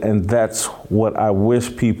 And that's what I wonder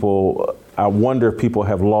if people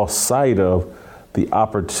have lost sight of, the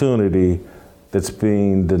opportunity that's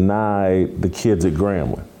being denied the kids at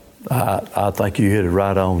Grambling. I think you hit it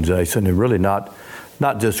right on, Jason. And really not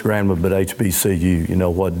just Grambling, but HBCU. You know,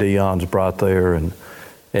 what Deion's brought there, and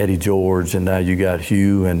Eddie George, and now you got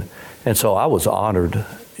Hugh. And so I was honored,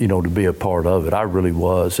 to be a part of it. I really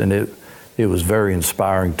was. And it was very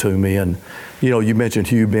inspiring to me. And, you mentioned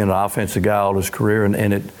Hugh being an offensive guy all his career,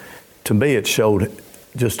 and to me it showed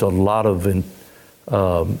just a lot of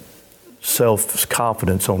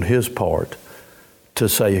self-confidence on his part to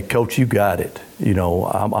say, Coach, you got it.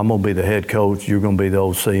 I'm going to be the head coach, you're going to be the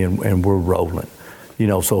OC, and we're rolling.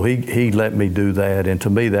 So he let me do that. And to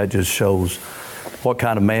me, that just shows what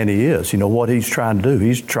kind of man he is, what he's trying to do.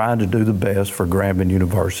 He's trying to do the best for Grambling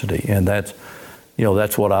University. And that's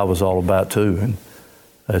what I was all about too. And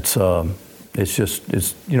it's sad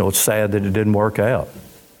that it didn't work out.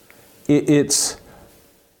 And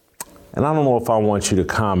I don't know if I want you to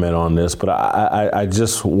comment on this, but I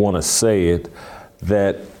just want to say it,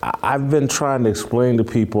 that I've been trying to explain to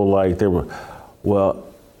people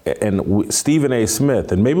Stephen A.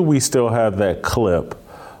 Smith, and maybe we still have that clip.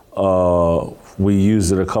 We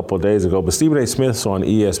used it a couple of days ago, but Stephen A. Smith's on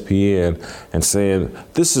ESPN and saying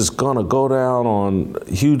this is going to go down on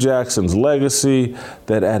Hugh Jackson's legacy,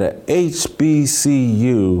 that at a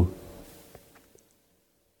HBCU,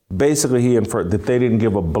 basically he inferred that they didn't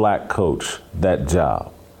give a black coach that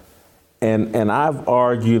job. And I've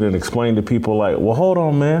argued and explained to people well, hold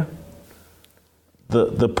on, man.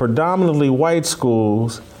 The predominantly white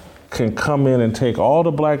schools can come in and take all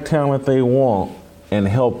the black talent they want and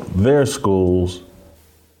help their schools,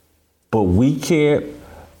 but we can't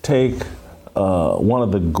take one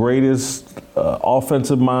of the greatest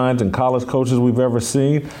offensive minds and college coaches we've ever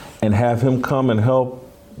seen and have him come and help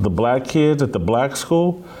the black kids at the black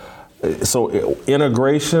school. So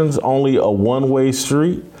integration's only a one-way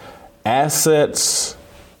street. Assets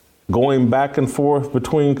going back and forth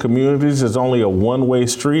between communities is only a one-way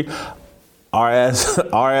street. Our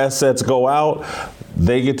assets go out,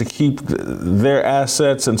 they get to keep their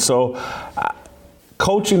assets. And so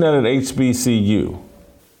coaching at an HBCU,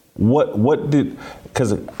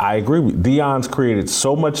 because I agree with you, Deion's created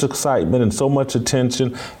so much excitement and so much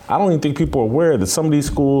attention. I don't even think people are aware that some of these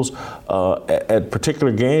schools at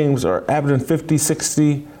particular games are averaging 50,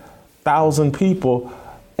 60,000 people.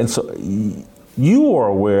 And so you are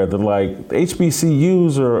aware that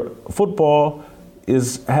HBCUs or football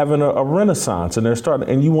is having a renaissance, and they're starting,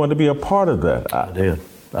 and you want to be a part of that. I did.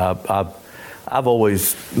 I've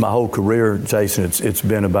always, my whole career, Jason, it's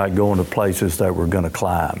been about going to places that we're going to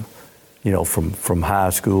climb. From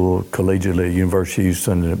high school, collegiately, University of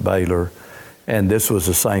Houston, and at Baylor, and this was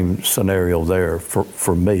the same scenario there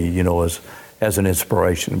for me, as an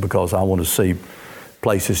inspiration, because I want to see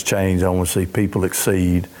places change, I want to see people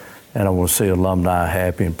exceed, and I want to see alumni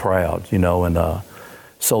happy and proud, and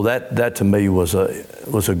so that to me was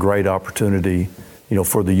a great opportunity,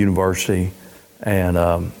 for the university, and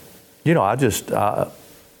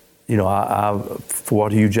for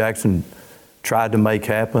what Hugh Jackson tried to make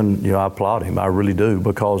happen, I applaud him. I really do,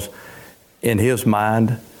 because in his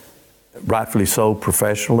mind, rightfully so,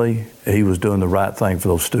 professionally, he was doing the right thing for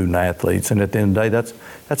those student athletes. And at the end of the day,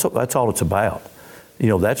 that's all it's about. You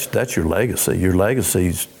know, that's your legacy. Your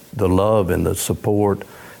legacy's the love and the support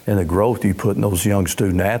and the growth you put in those young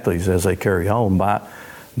student athletes as they carry on.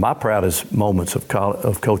 My proudest moments of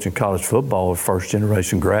coaching college football are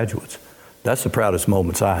first-generation graduates. That's the proudest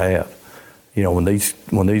moments I have. You know, when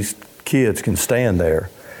these kids can stand there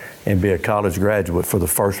and be a college graduate for the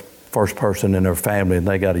first person in their family, and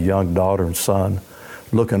they got a young daughter and son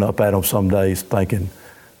looking up at them some days thinking,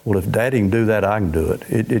 well, if Daddy can do that, I can do it.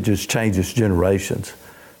 It just changes generations.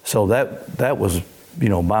 So that was, you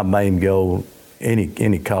know, my main goal,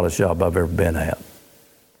 any college job I've ever been at.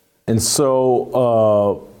 And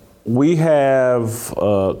so we have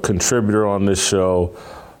a contributor on this show,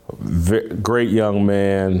 great young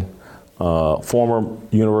man, former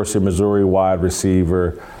University of Missouri wide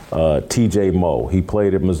receiver, TJ Moe. He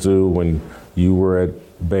played at Mizzou when you were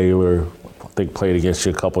at Baylor. I think played against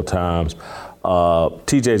you a couple times.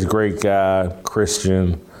 TJ's a great guy,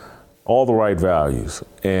 Christian, all the right values.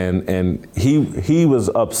 And he was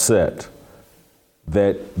upset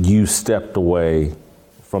that you stepped away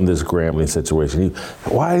from this Grambling situation.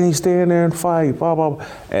 Why didn't he stand there and fight? Blah, blah, blah.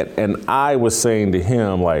 And I was saying to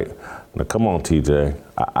him, like, now, come on, TJ.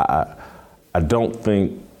 I don't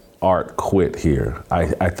think Art quit here.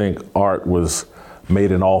 I think Art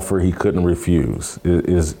made an offer he couldn't refuse.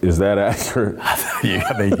 Is that accurate?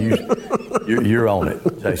 I mean, you're on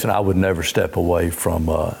it, Jason. I would never step away from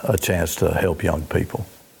a chance to help young people,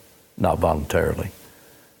 not voluntarily.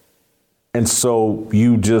 And so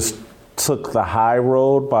you just took the high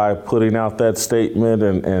road by putting out that statement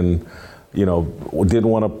and you know, didn't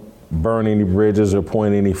want to burn any bridges or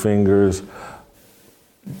point any fingers.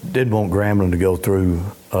 Didn't want Grambling to go through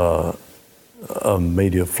a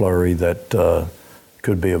media flurry that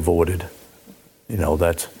could be avoided. You know,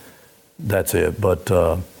 that's it. But,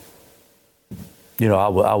 you know,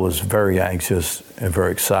 I was very anxious and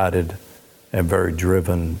very excited and very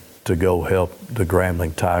driven to go help the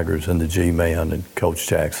Grambling Tigers and the G-Men and Coach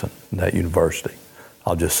Jackson and that university.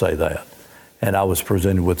 I'll just say that. And I was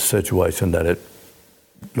presented with a situation that it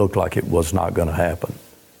looked like it was not going to happen.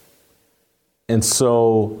 And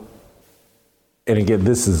so, and again,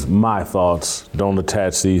 this is my thoughts. Don't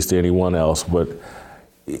attach these to anyone else, but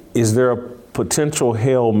is there a potential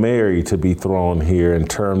Hail Mary to be thrown here in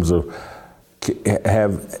terms of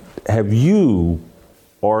have you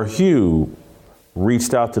or Hugh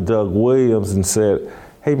reached out to Doug Williams and said,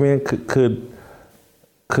 hey man, could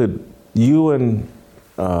you and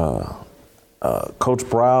Coach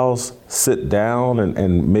Browse sit down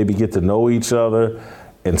and maybe get to know each other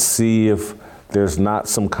and see if there's not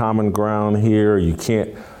some common ground here, you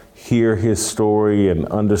can't hear his story and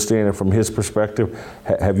understand it from his perspective?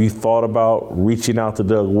 Have you thought about reaching out to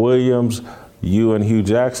Doug Williams, you and Hugh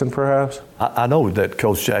Jackson perhaps? I know that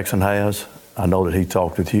Coach Jackson has. I know that he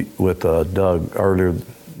talked with Doug earlier,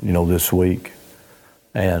 you know, this week,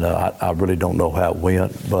 and I really don't know how it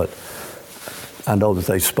went, but I know that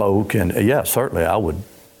they spoke, and yeah, certainly I would,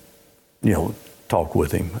 you know, talk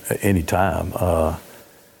with him anytime,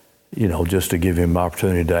 you know, just to give him an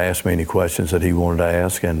opportunity to ask me any questions that he wanted to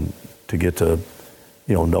ask and to get to,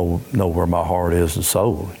 you know where my heart is and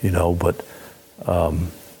soul, you know, but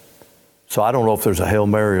so I don't know if there's a Hail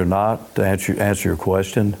Mary or not to answer your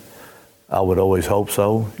question. I would always hope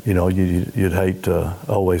so. You know, you'd hate to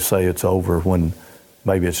always say it's over when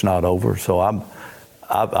maybe it's not over. So I've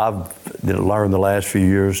learned the last few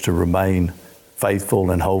years to remain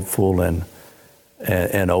faithful and hopeful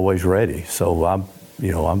and always ready. So I'm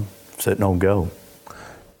sitting on go.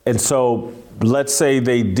 And so let's say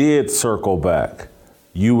they did circle back.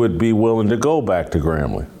 You would be willing to go back to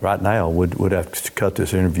Grambling? Right now, we'd have to cut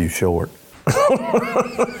this interview short.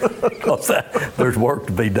 Because there's work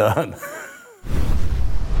to be done.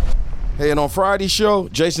 Hey, and on Friday's show,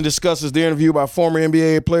 Jason discusses the interview by former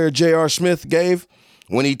NBA player J.R. Smith gave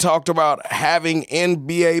when he talked about having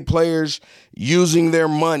NBA players using their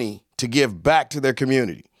money to give back to their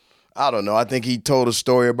community. I don't know. I think he told a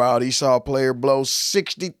story about he saw a player blow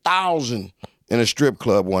 $60,000 in a strip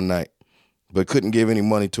club one night, but couldn't give any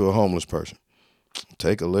money to a homeless person.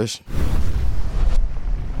 Take a listen.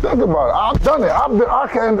 Think about it. I've done it.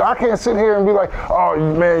 I can't sit here and be like, oh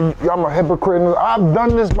man, I'm a hypocrite. I've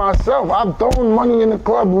done this myself. I've thrown money in the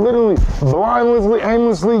club, literally, blindlessly,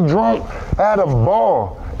 aimlessly, drunk, had a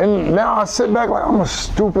ball. And now I sit back like I'm a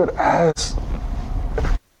stupid ass.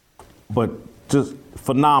 But just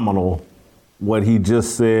phenomenal what he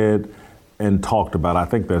just said and talked about. I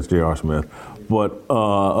think that's J.R. Smith. But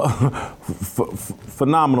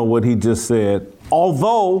phenomenal what he just said.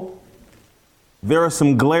 Although there are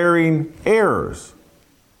some glaring errors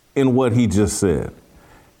in what he just said.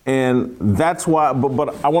 And that's why,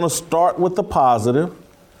 but I want to start with the positive.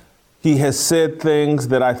 He has said things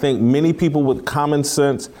that I think many people with common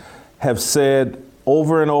sense have said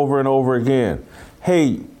over and over and over again.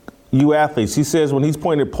 Hey, you athletes, he says when he's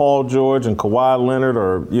pointing at Paul George and Kawhi Leonard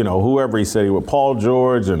or, whoever he said, with Paul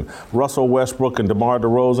George and Russell Westbrook and DeMar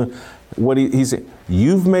DeRozan, what he said,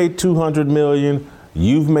 you've made $200 million,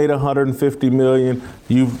 you've made $150 million,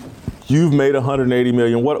 you've made $180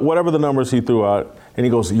 million, whatever the numbers he threw out. And he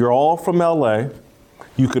goes, you're all from LA.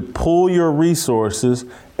 You could pool your resources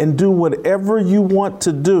and do whatever you want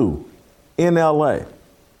to do in LA.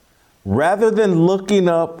 Rather than looking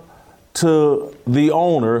up to the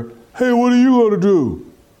owner, hey, what are you going to do?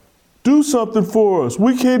 Do something for us.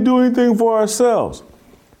 We can't do anything for ourselves.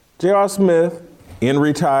 J.R. Smith, in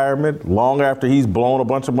retirement, long after he's blown a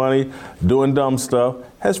bunch of money doing dumb stuff,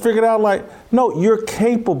 has figured out no, you're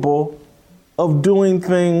capable of doing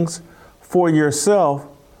things for yourself.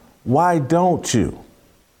 Why don't you?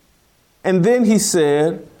 And then he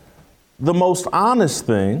said the most honest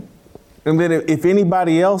thing, and then if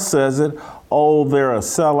anybody else says it, oh, they're a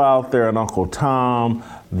sellout, they're an Uncle Tom,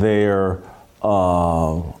 they're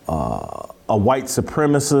a white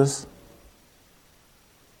supremacist.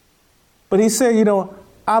 But he said,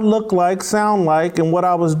 I look like, sound like, and what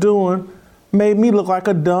I was doing made me look like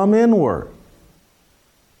a dumb N-word.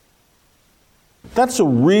 That's a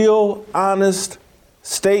real, honest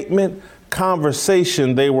statement,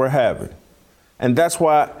 conversation they were having. And that's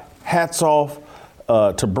why hats off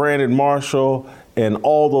to Brandon Marshall and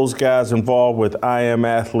all those guys involved with I Am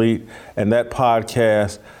Athlete and that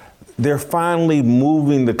podcast. They're finally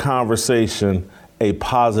moving the conversation a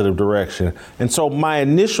positive direction. And so my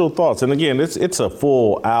initial thoughts, and again, it's a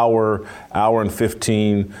full hour and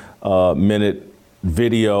 15 minute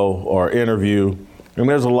video or interview. And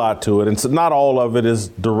there's a lot to it. And so not all of it is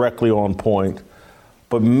directly on point.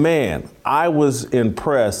 But man, I was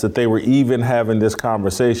impressed that they were even having this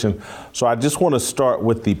conversation. So I just want to start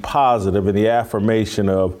with the positive and the affirmation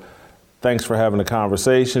of thanks for having a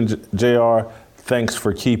conversation, JR. Thanks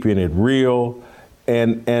for keeping it real.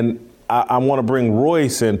 And I want to bring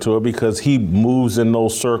Royce into it because he moves in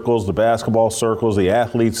those circles, the basketball circles, the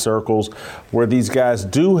athlete circles, where these guys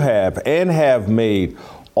do have and have made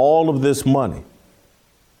all of this money.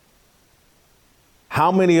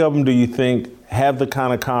 How many of them do you think have the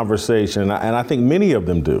kind of conversation, and I think many of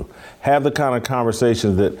them do, have the kind of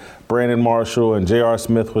conversations that Brandon Marshall and J.R.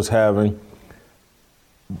 Smith was having,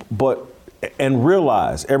 and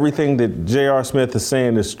realize everything that J.R. Smith is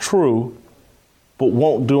saying is true, but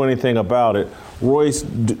won't do anything about it? Royce,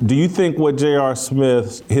 do you think what J.R.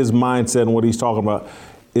 Smith, his mindset and what he's talking about,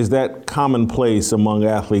 is that commonplace among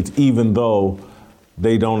athletes, even though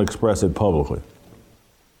they don't express it publicly?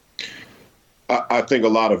 I think a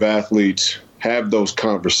lot of athletes have those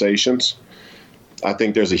conversations. I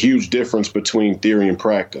think there's a huge difference between theory and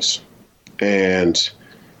practice. And,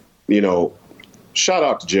 shout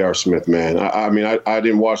out to J.R. Smith, man. I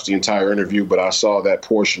didn't watch the entire interview, but I saw that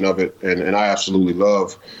portion of it, and I absolutely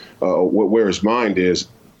love where his mind is.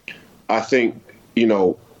 I think,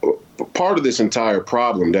 part of this entire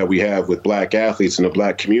problem that we have with black athletes in the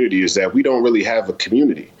black community is that we don't really have a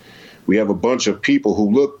community. We have a bunch of people who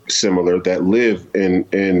look similar that live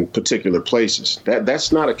in particular places.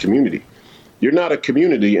 That's not a community. You're not a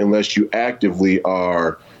community unless you actively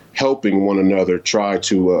are helping one another try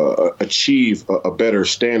to achieve a better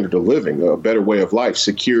standard of living, a better way of life,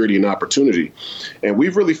 security and opportunity. And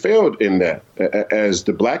we've really failed in that as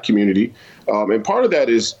the black community. And part of that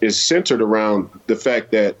is centered around the fact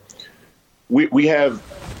that we're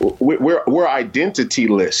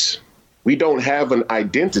identityless. We don't have an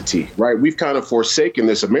identity, right? We've kind of forsaken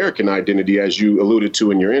this American identity, as you alluded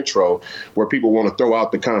to in your intro, where people want to throw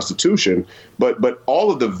out the Constitution. But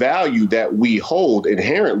all of the value that we hold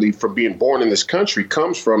inherently from being born in this country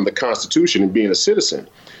comes from the Constitution and being a citizen.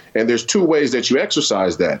 And there's two ways that you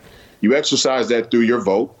exercise that. You exercise that through your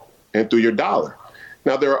vote and through your dollar.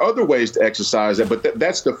 Now, there are other ways to exercise that, but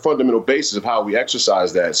that's the fundamental basis of how we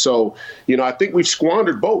exercise that. So, I think we've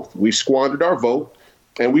squandered both. We've squandered our vote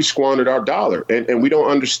and we squandered our dollar, and we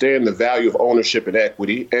don't understand the value of ownership and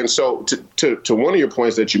equity. And so to one of your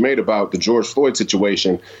points that you made about the George Floyd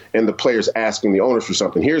situation and the players asking the owners for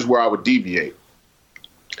something, here's where I would deviate.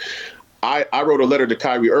 I wrote a letter to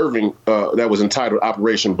Kyrie Irving that was entitled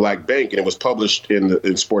Operation Black Bank, and it was published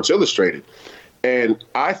in Sports Illustrated. And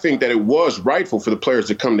I think that it was rightful for the players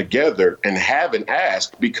to come together and have an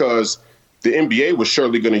ask, because the NBA was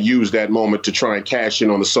surely going to use that moment to try and cash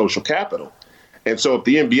in on the social capital. And so if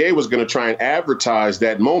the NBA was going to try and advertise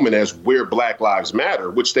that moment as where Black Lives Matter,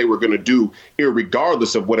 which they were going to do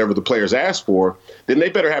irregardless of whatever the players asked for, then they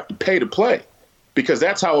better have to pay to play, because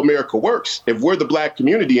that's how America works. If we're the black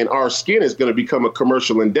community and our skin is going to become a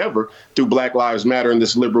commercial endeavor through Black Lives Matter and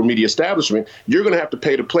this liberal media establishment, you're going to have to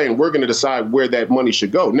pay to play, and we're going to decide where that money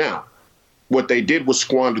should go. Now, what they did was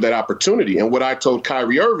squander that opportunity. And what I told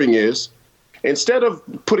Kyrie Irving is, instead of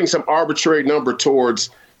putting some arbitrary number towards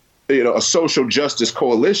a social justice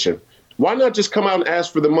coalition, why not just come out and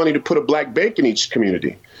ask for the money to put a black bank in each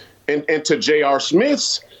community? And to J.R.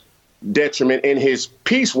 Smith's detriment in his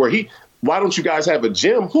piece where why don't you guys have a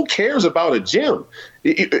gym? Who cares about a gym?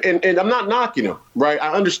 And I'm not knocking him, right?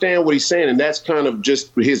 I understand what he's saying, and that's kind of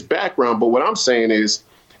just his background. But what I'm saying is,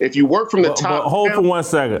 if you work from the top— But hold for 1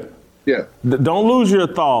 second. Yeah. Don't lose your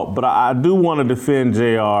thought, but I do want to defend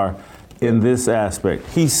JR in this aspect.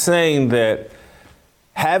 He's saying that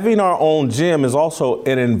having our own gym is also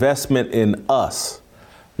an investment in us.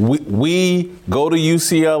 We go to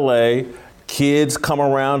UCLA, kids come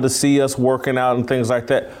around to see us working out and things like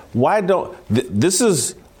that. Why don't, this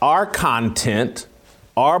is our content,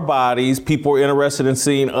 our bodies, people are interested in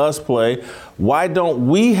seeing us play. Why don't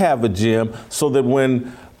we have a gym so that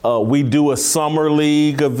when we do a summer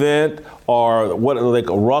league event or like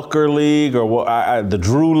a Rucker League or the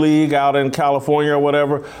Drew League out in California or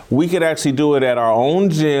whatever, we could actually do it at our own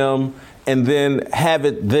gym and then have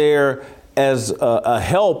it there as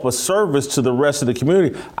a service to the rest of the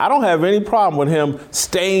community. I don't have any problem with him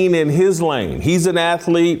staying in his lane. He's an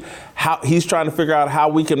athlete. He's trying to figure out how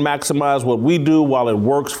we can maximize what we do while it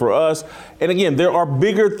works for us. And again, there are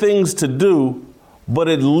bigger things to do, but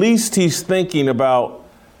at least he's thinking about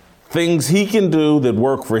things he can do that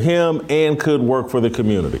work for him and could work for the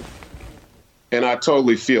community. And I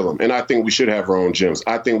totally feel him. And I think we should have our own gyms.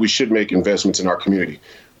 I think we should make investments in our community.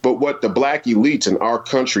 But what the black elites in our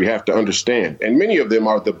country have to understand, and many of them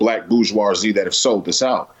are the black bourgeoisie that have sold this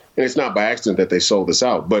out, and it's not by accident that they sold this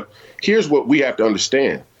out, but here's what we have to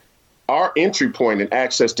understand. Our entry point and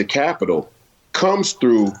access to capital comes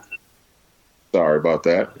through basketball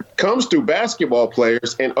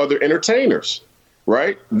players and other entertainers.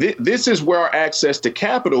 Right. This is where our access to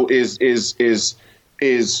capital is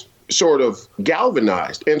sort of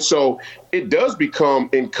galvanized. And so it does become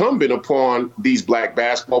incumbent upon these black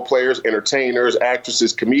basketball players, entertainers,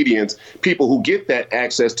 actresses, comedians, people who get that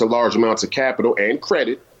access to large amounts of capital and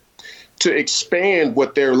credit to expand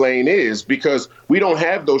what their lane is, because we don't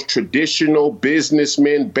have those traditional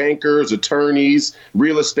businessmen, bankers, attorneys,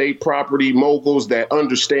 real estate property moguls that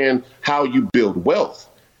understand how you build wealth.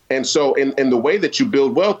 And so and the way that you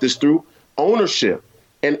build wealth is through ownership.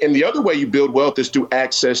 And the other way you build wealth is through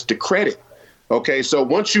access to credit. OK, so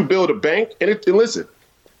once you build a bank, and listen,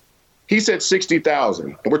 he said 60,000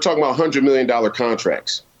 and we're talking about $100 million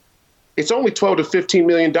contracts. It's only $12 to $15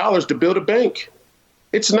 million to build a bank.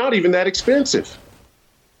 It's not even that expensive.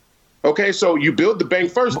 OK, so you build the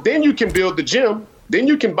bank first, then you can build the gym, then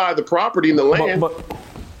you can buy the property and the land.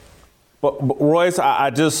 But Royce,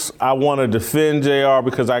 I want to defend JR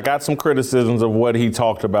because I got some criticisms of what he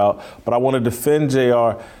talked about, but I want to defend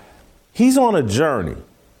JR. He's on a journey.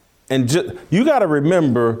 And you got to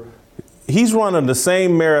remember, he's running the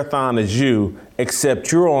same marathon as you,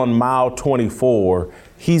 except you're on mile 24,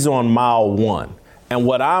 he's on mile 1. And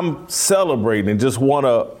what I'm celebrating and just want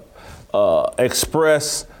to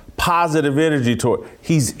express positive energy toward.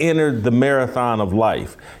 He's entered the marathon of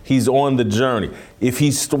life. He's on the journey. If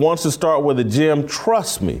he wants to start with a gym,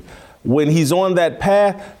 trust me, when he's on that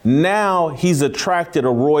path, now he's attracted a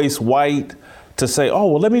Royce White to say, oh,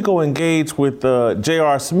 well, let me go engage with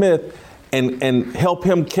J.R. Smith and help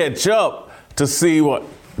him catch up to see what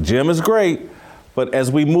gym is great. But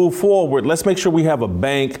as we move forward, let's make sure we have a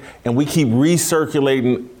bank and we keep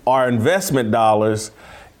recirculating our investment dollars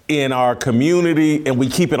in our community, and we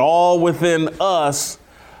keep it all within us,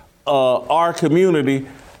 our community.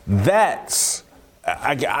 That's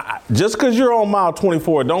just because you're on mile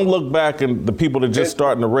 24, don't look back and the people that just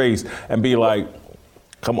starting the race and be like,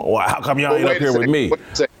 come on, how come y'all ain't up here with me? Wait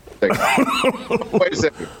a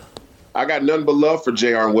second. I got nothing but love for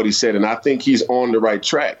JR and what he said, and I think he's on the right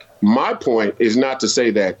track. My point is not to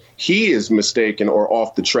say that he is mistaken or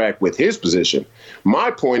off the track with his position.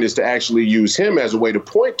 My point is to actually use him as a way to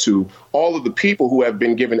point to all of the people who have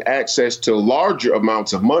been given access to larger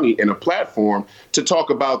amounts of money in a platform to talk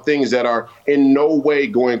about things that are in no way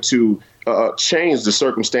going to change the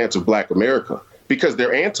circumstance of Black America, because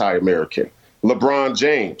they're anti-American. LeBron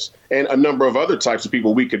James, and a number of other types of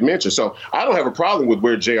people we could mention. So I don't have a problem with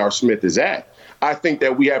where J.R. Smith is at. I think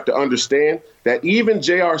that we have to understand that even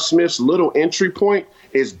J.R. Smith's little entry point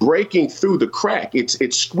is breaking through the crack.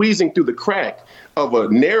 It's squeezing through the crack of a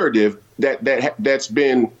narrative that's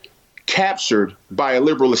been captured by a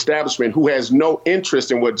liberal establishment who has no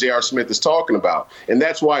interest in what J.R. Smith is talking about. And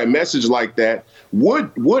that's why a message like that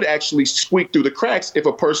would actually squeak through the cracks if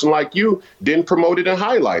a person like you didn't promote it and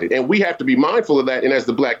highlight it. And we have to be mindful of that. And as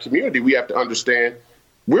the Black community, we have to understand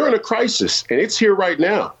we're in a crisis, and it's here right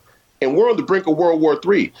now. And we're on the brink of World War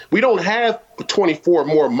III. We don't have 24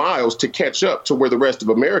 more miles to catch up to where the rest of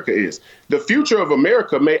America is. The future of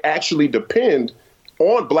America may actually depend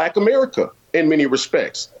on Black America in many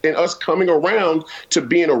respects, and us coming around to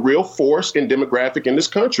being a real force and demographic in this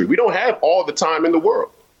country. We don't have all the time in the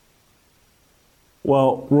world.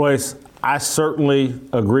 Well, Royce, I certainly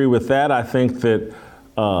agree with that. I think that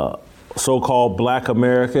so-called Black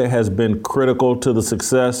America has been critical to the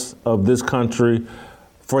success of this country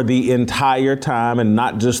for the entire time, and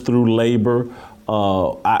not just through labor.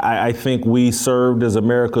 I think we served as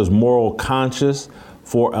America's moral conscience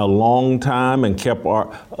for a long time and kept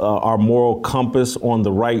our moral compass on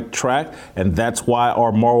the right track. And that's why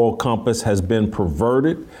our moral compass has been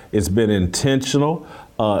perverted. It's been intentional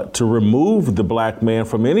to remove the Black man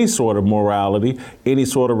from any sort of morality, any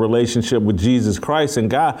sort of relationship with Jesus Christ and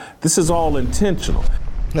God. This is all intentional.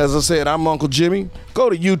 As I said, I'm Uncle Jimmy. Go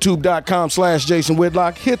to youtube.com/Jason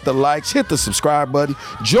Whitlock. Hit the likes, hit the subscribe button.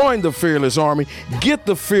 Join the Fearless Army. Get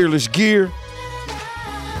the Fearless gear.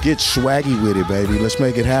 Get swaggy with it, baby. Let's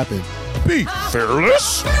make it happen. Be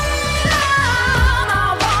fearless.